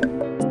welcome.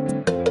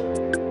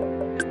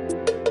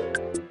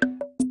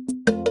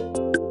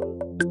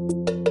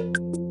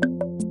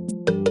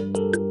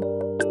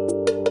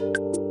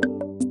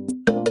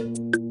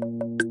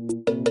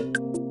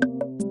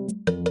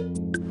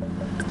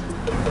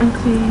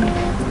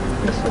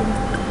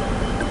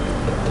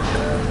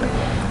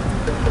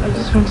 I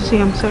just want to say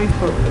I'm sorry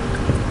for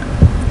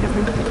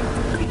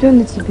everything. You don't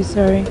need to be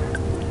sorry.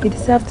 You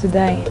deserve to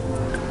die.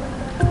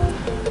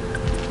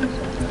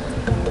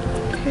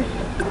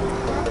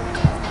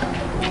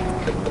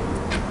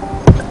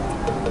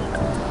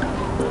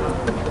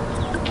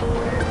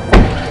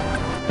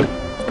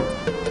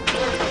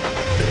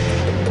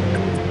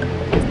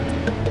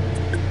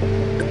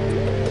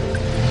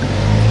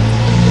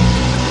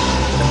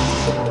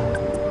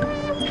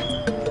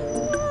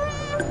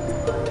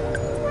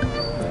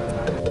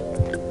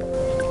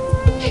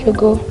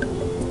 Sugar,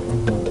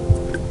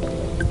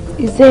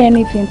 is there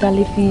anything that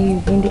if you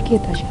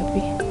vindicate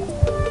Ashabi?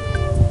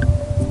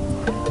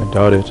 I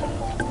doubt it.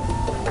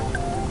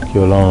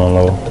 You're alone on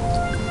low.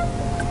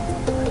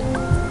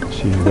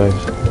 See you guys.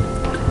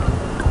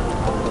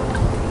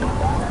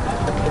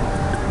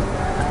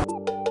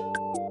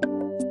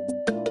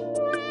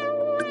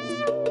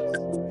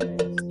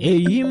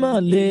 Èyí mà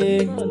le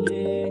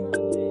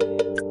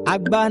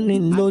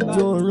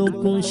agbanilójú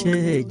orúnkún ṣe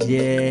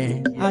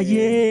ẹ̀jẹ̀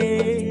ayé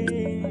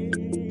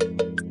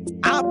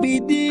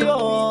abidi yọ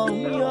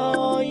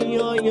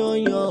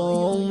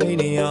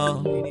ènìyàn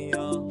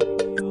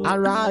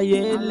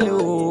aráyé lé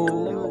o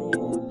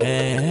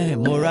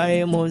mo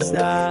ráyé mo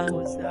sá.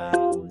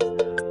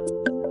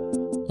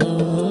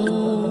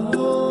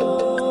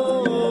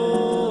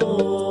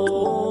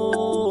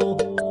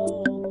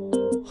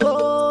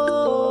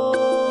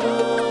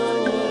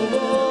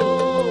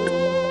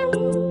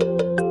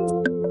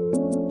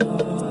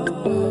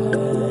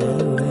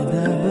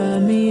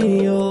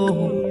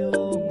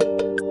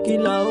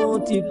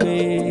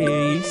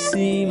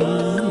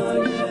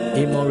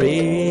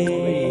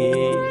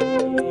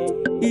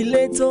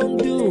 Ilé tó ń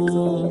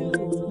dùn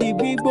di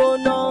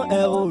gbígbóná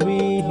ẹ ò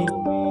rí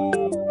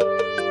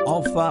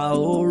ọ̀fà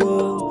oró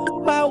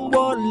máa ń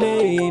wọlé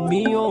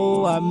mi ò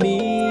àmì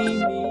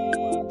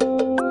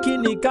kí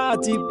ni ká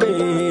ti pè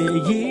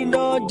yìí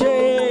náà jẹ́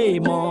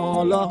ìmọ̀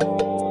lọ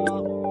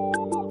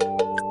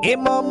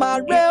ìmọ̀ máa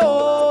gbé o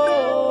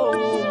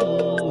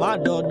má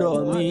dọ̀dọ̀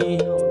mi.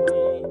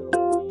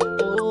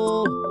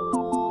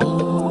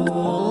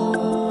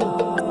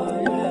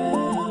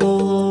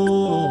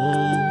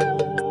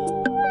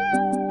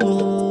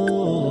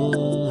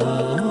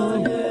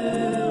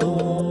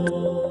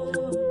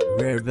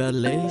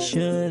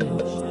 Revelation,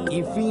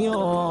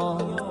 ìfihàn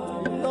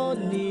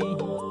lónìí,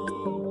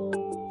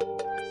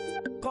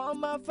 kọ́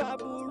máa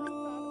fàbùrù.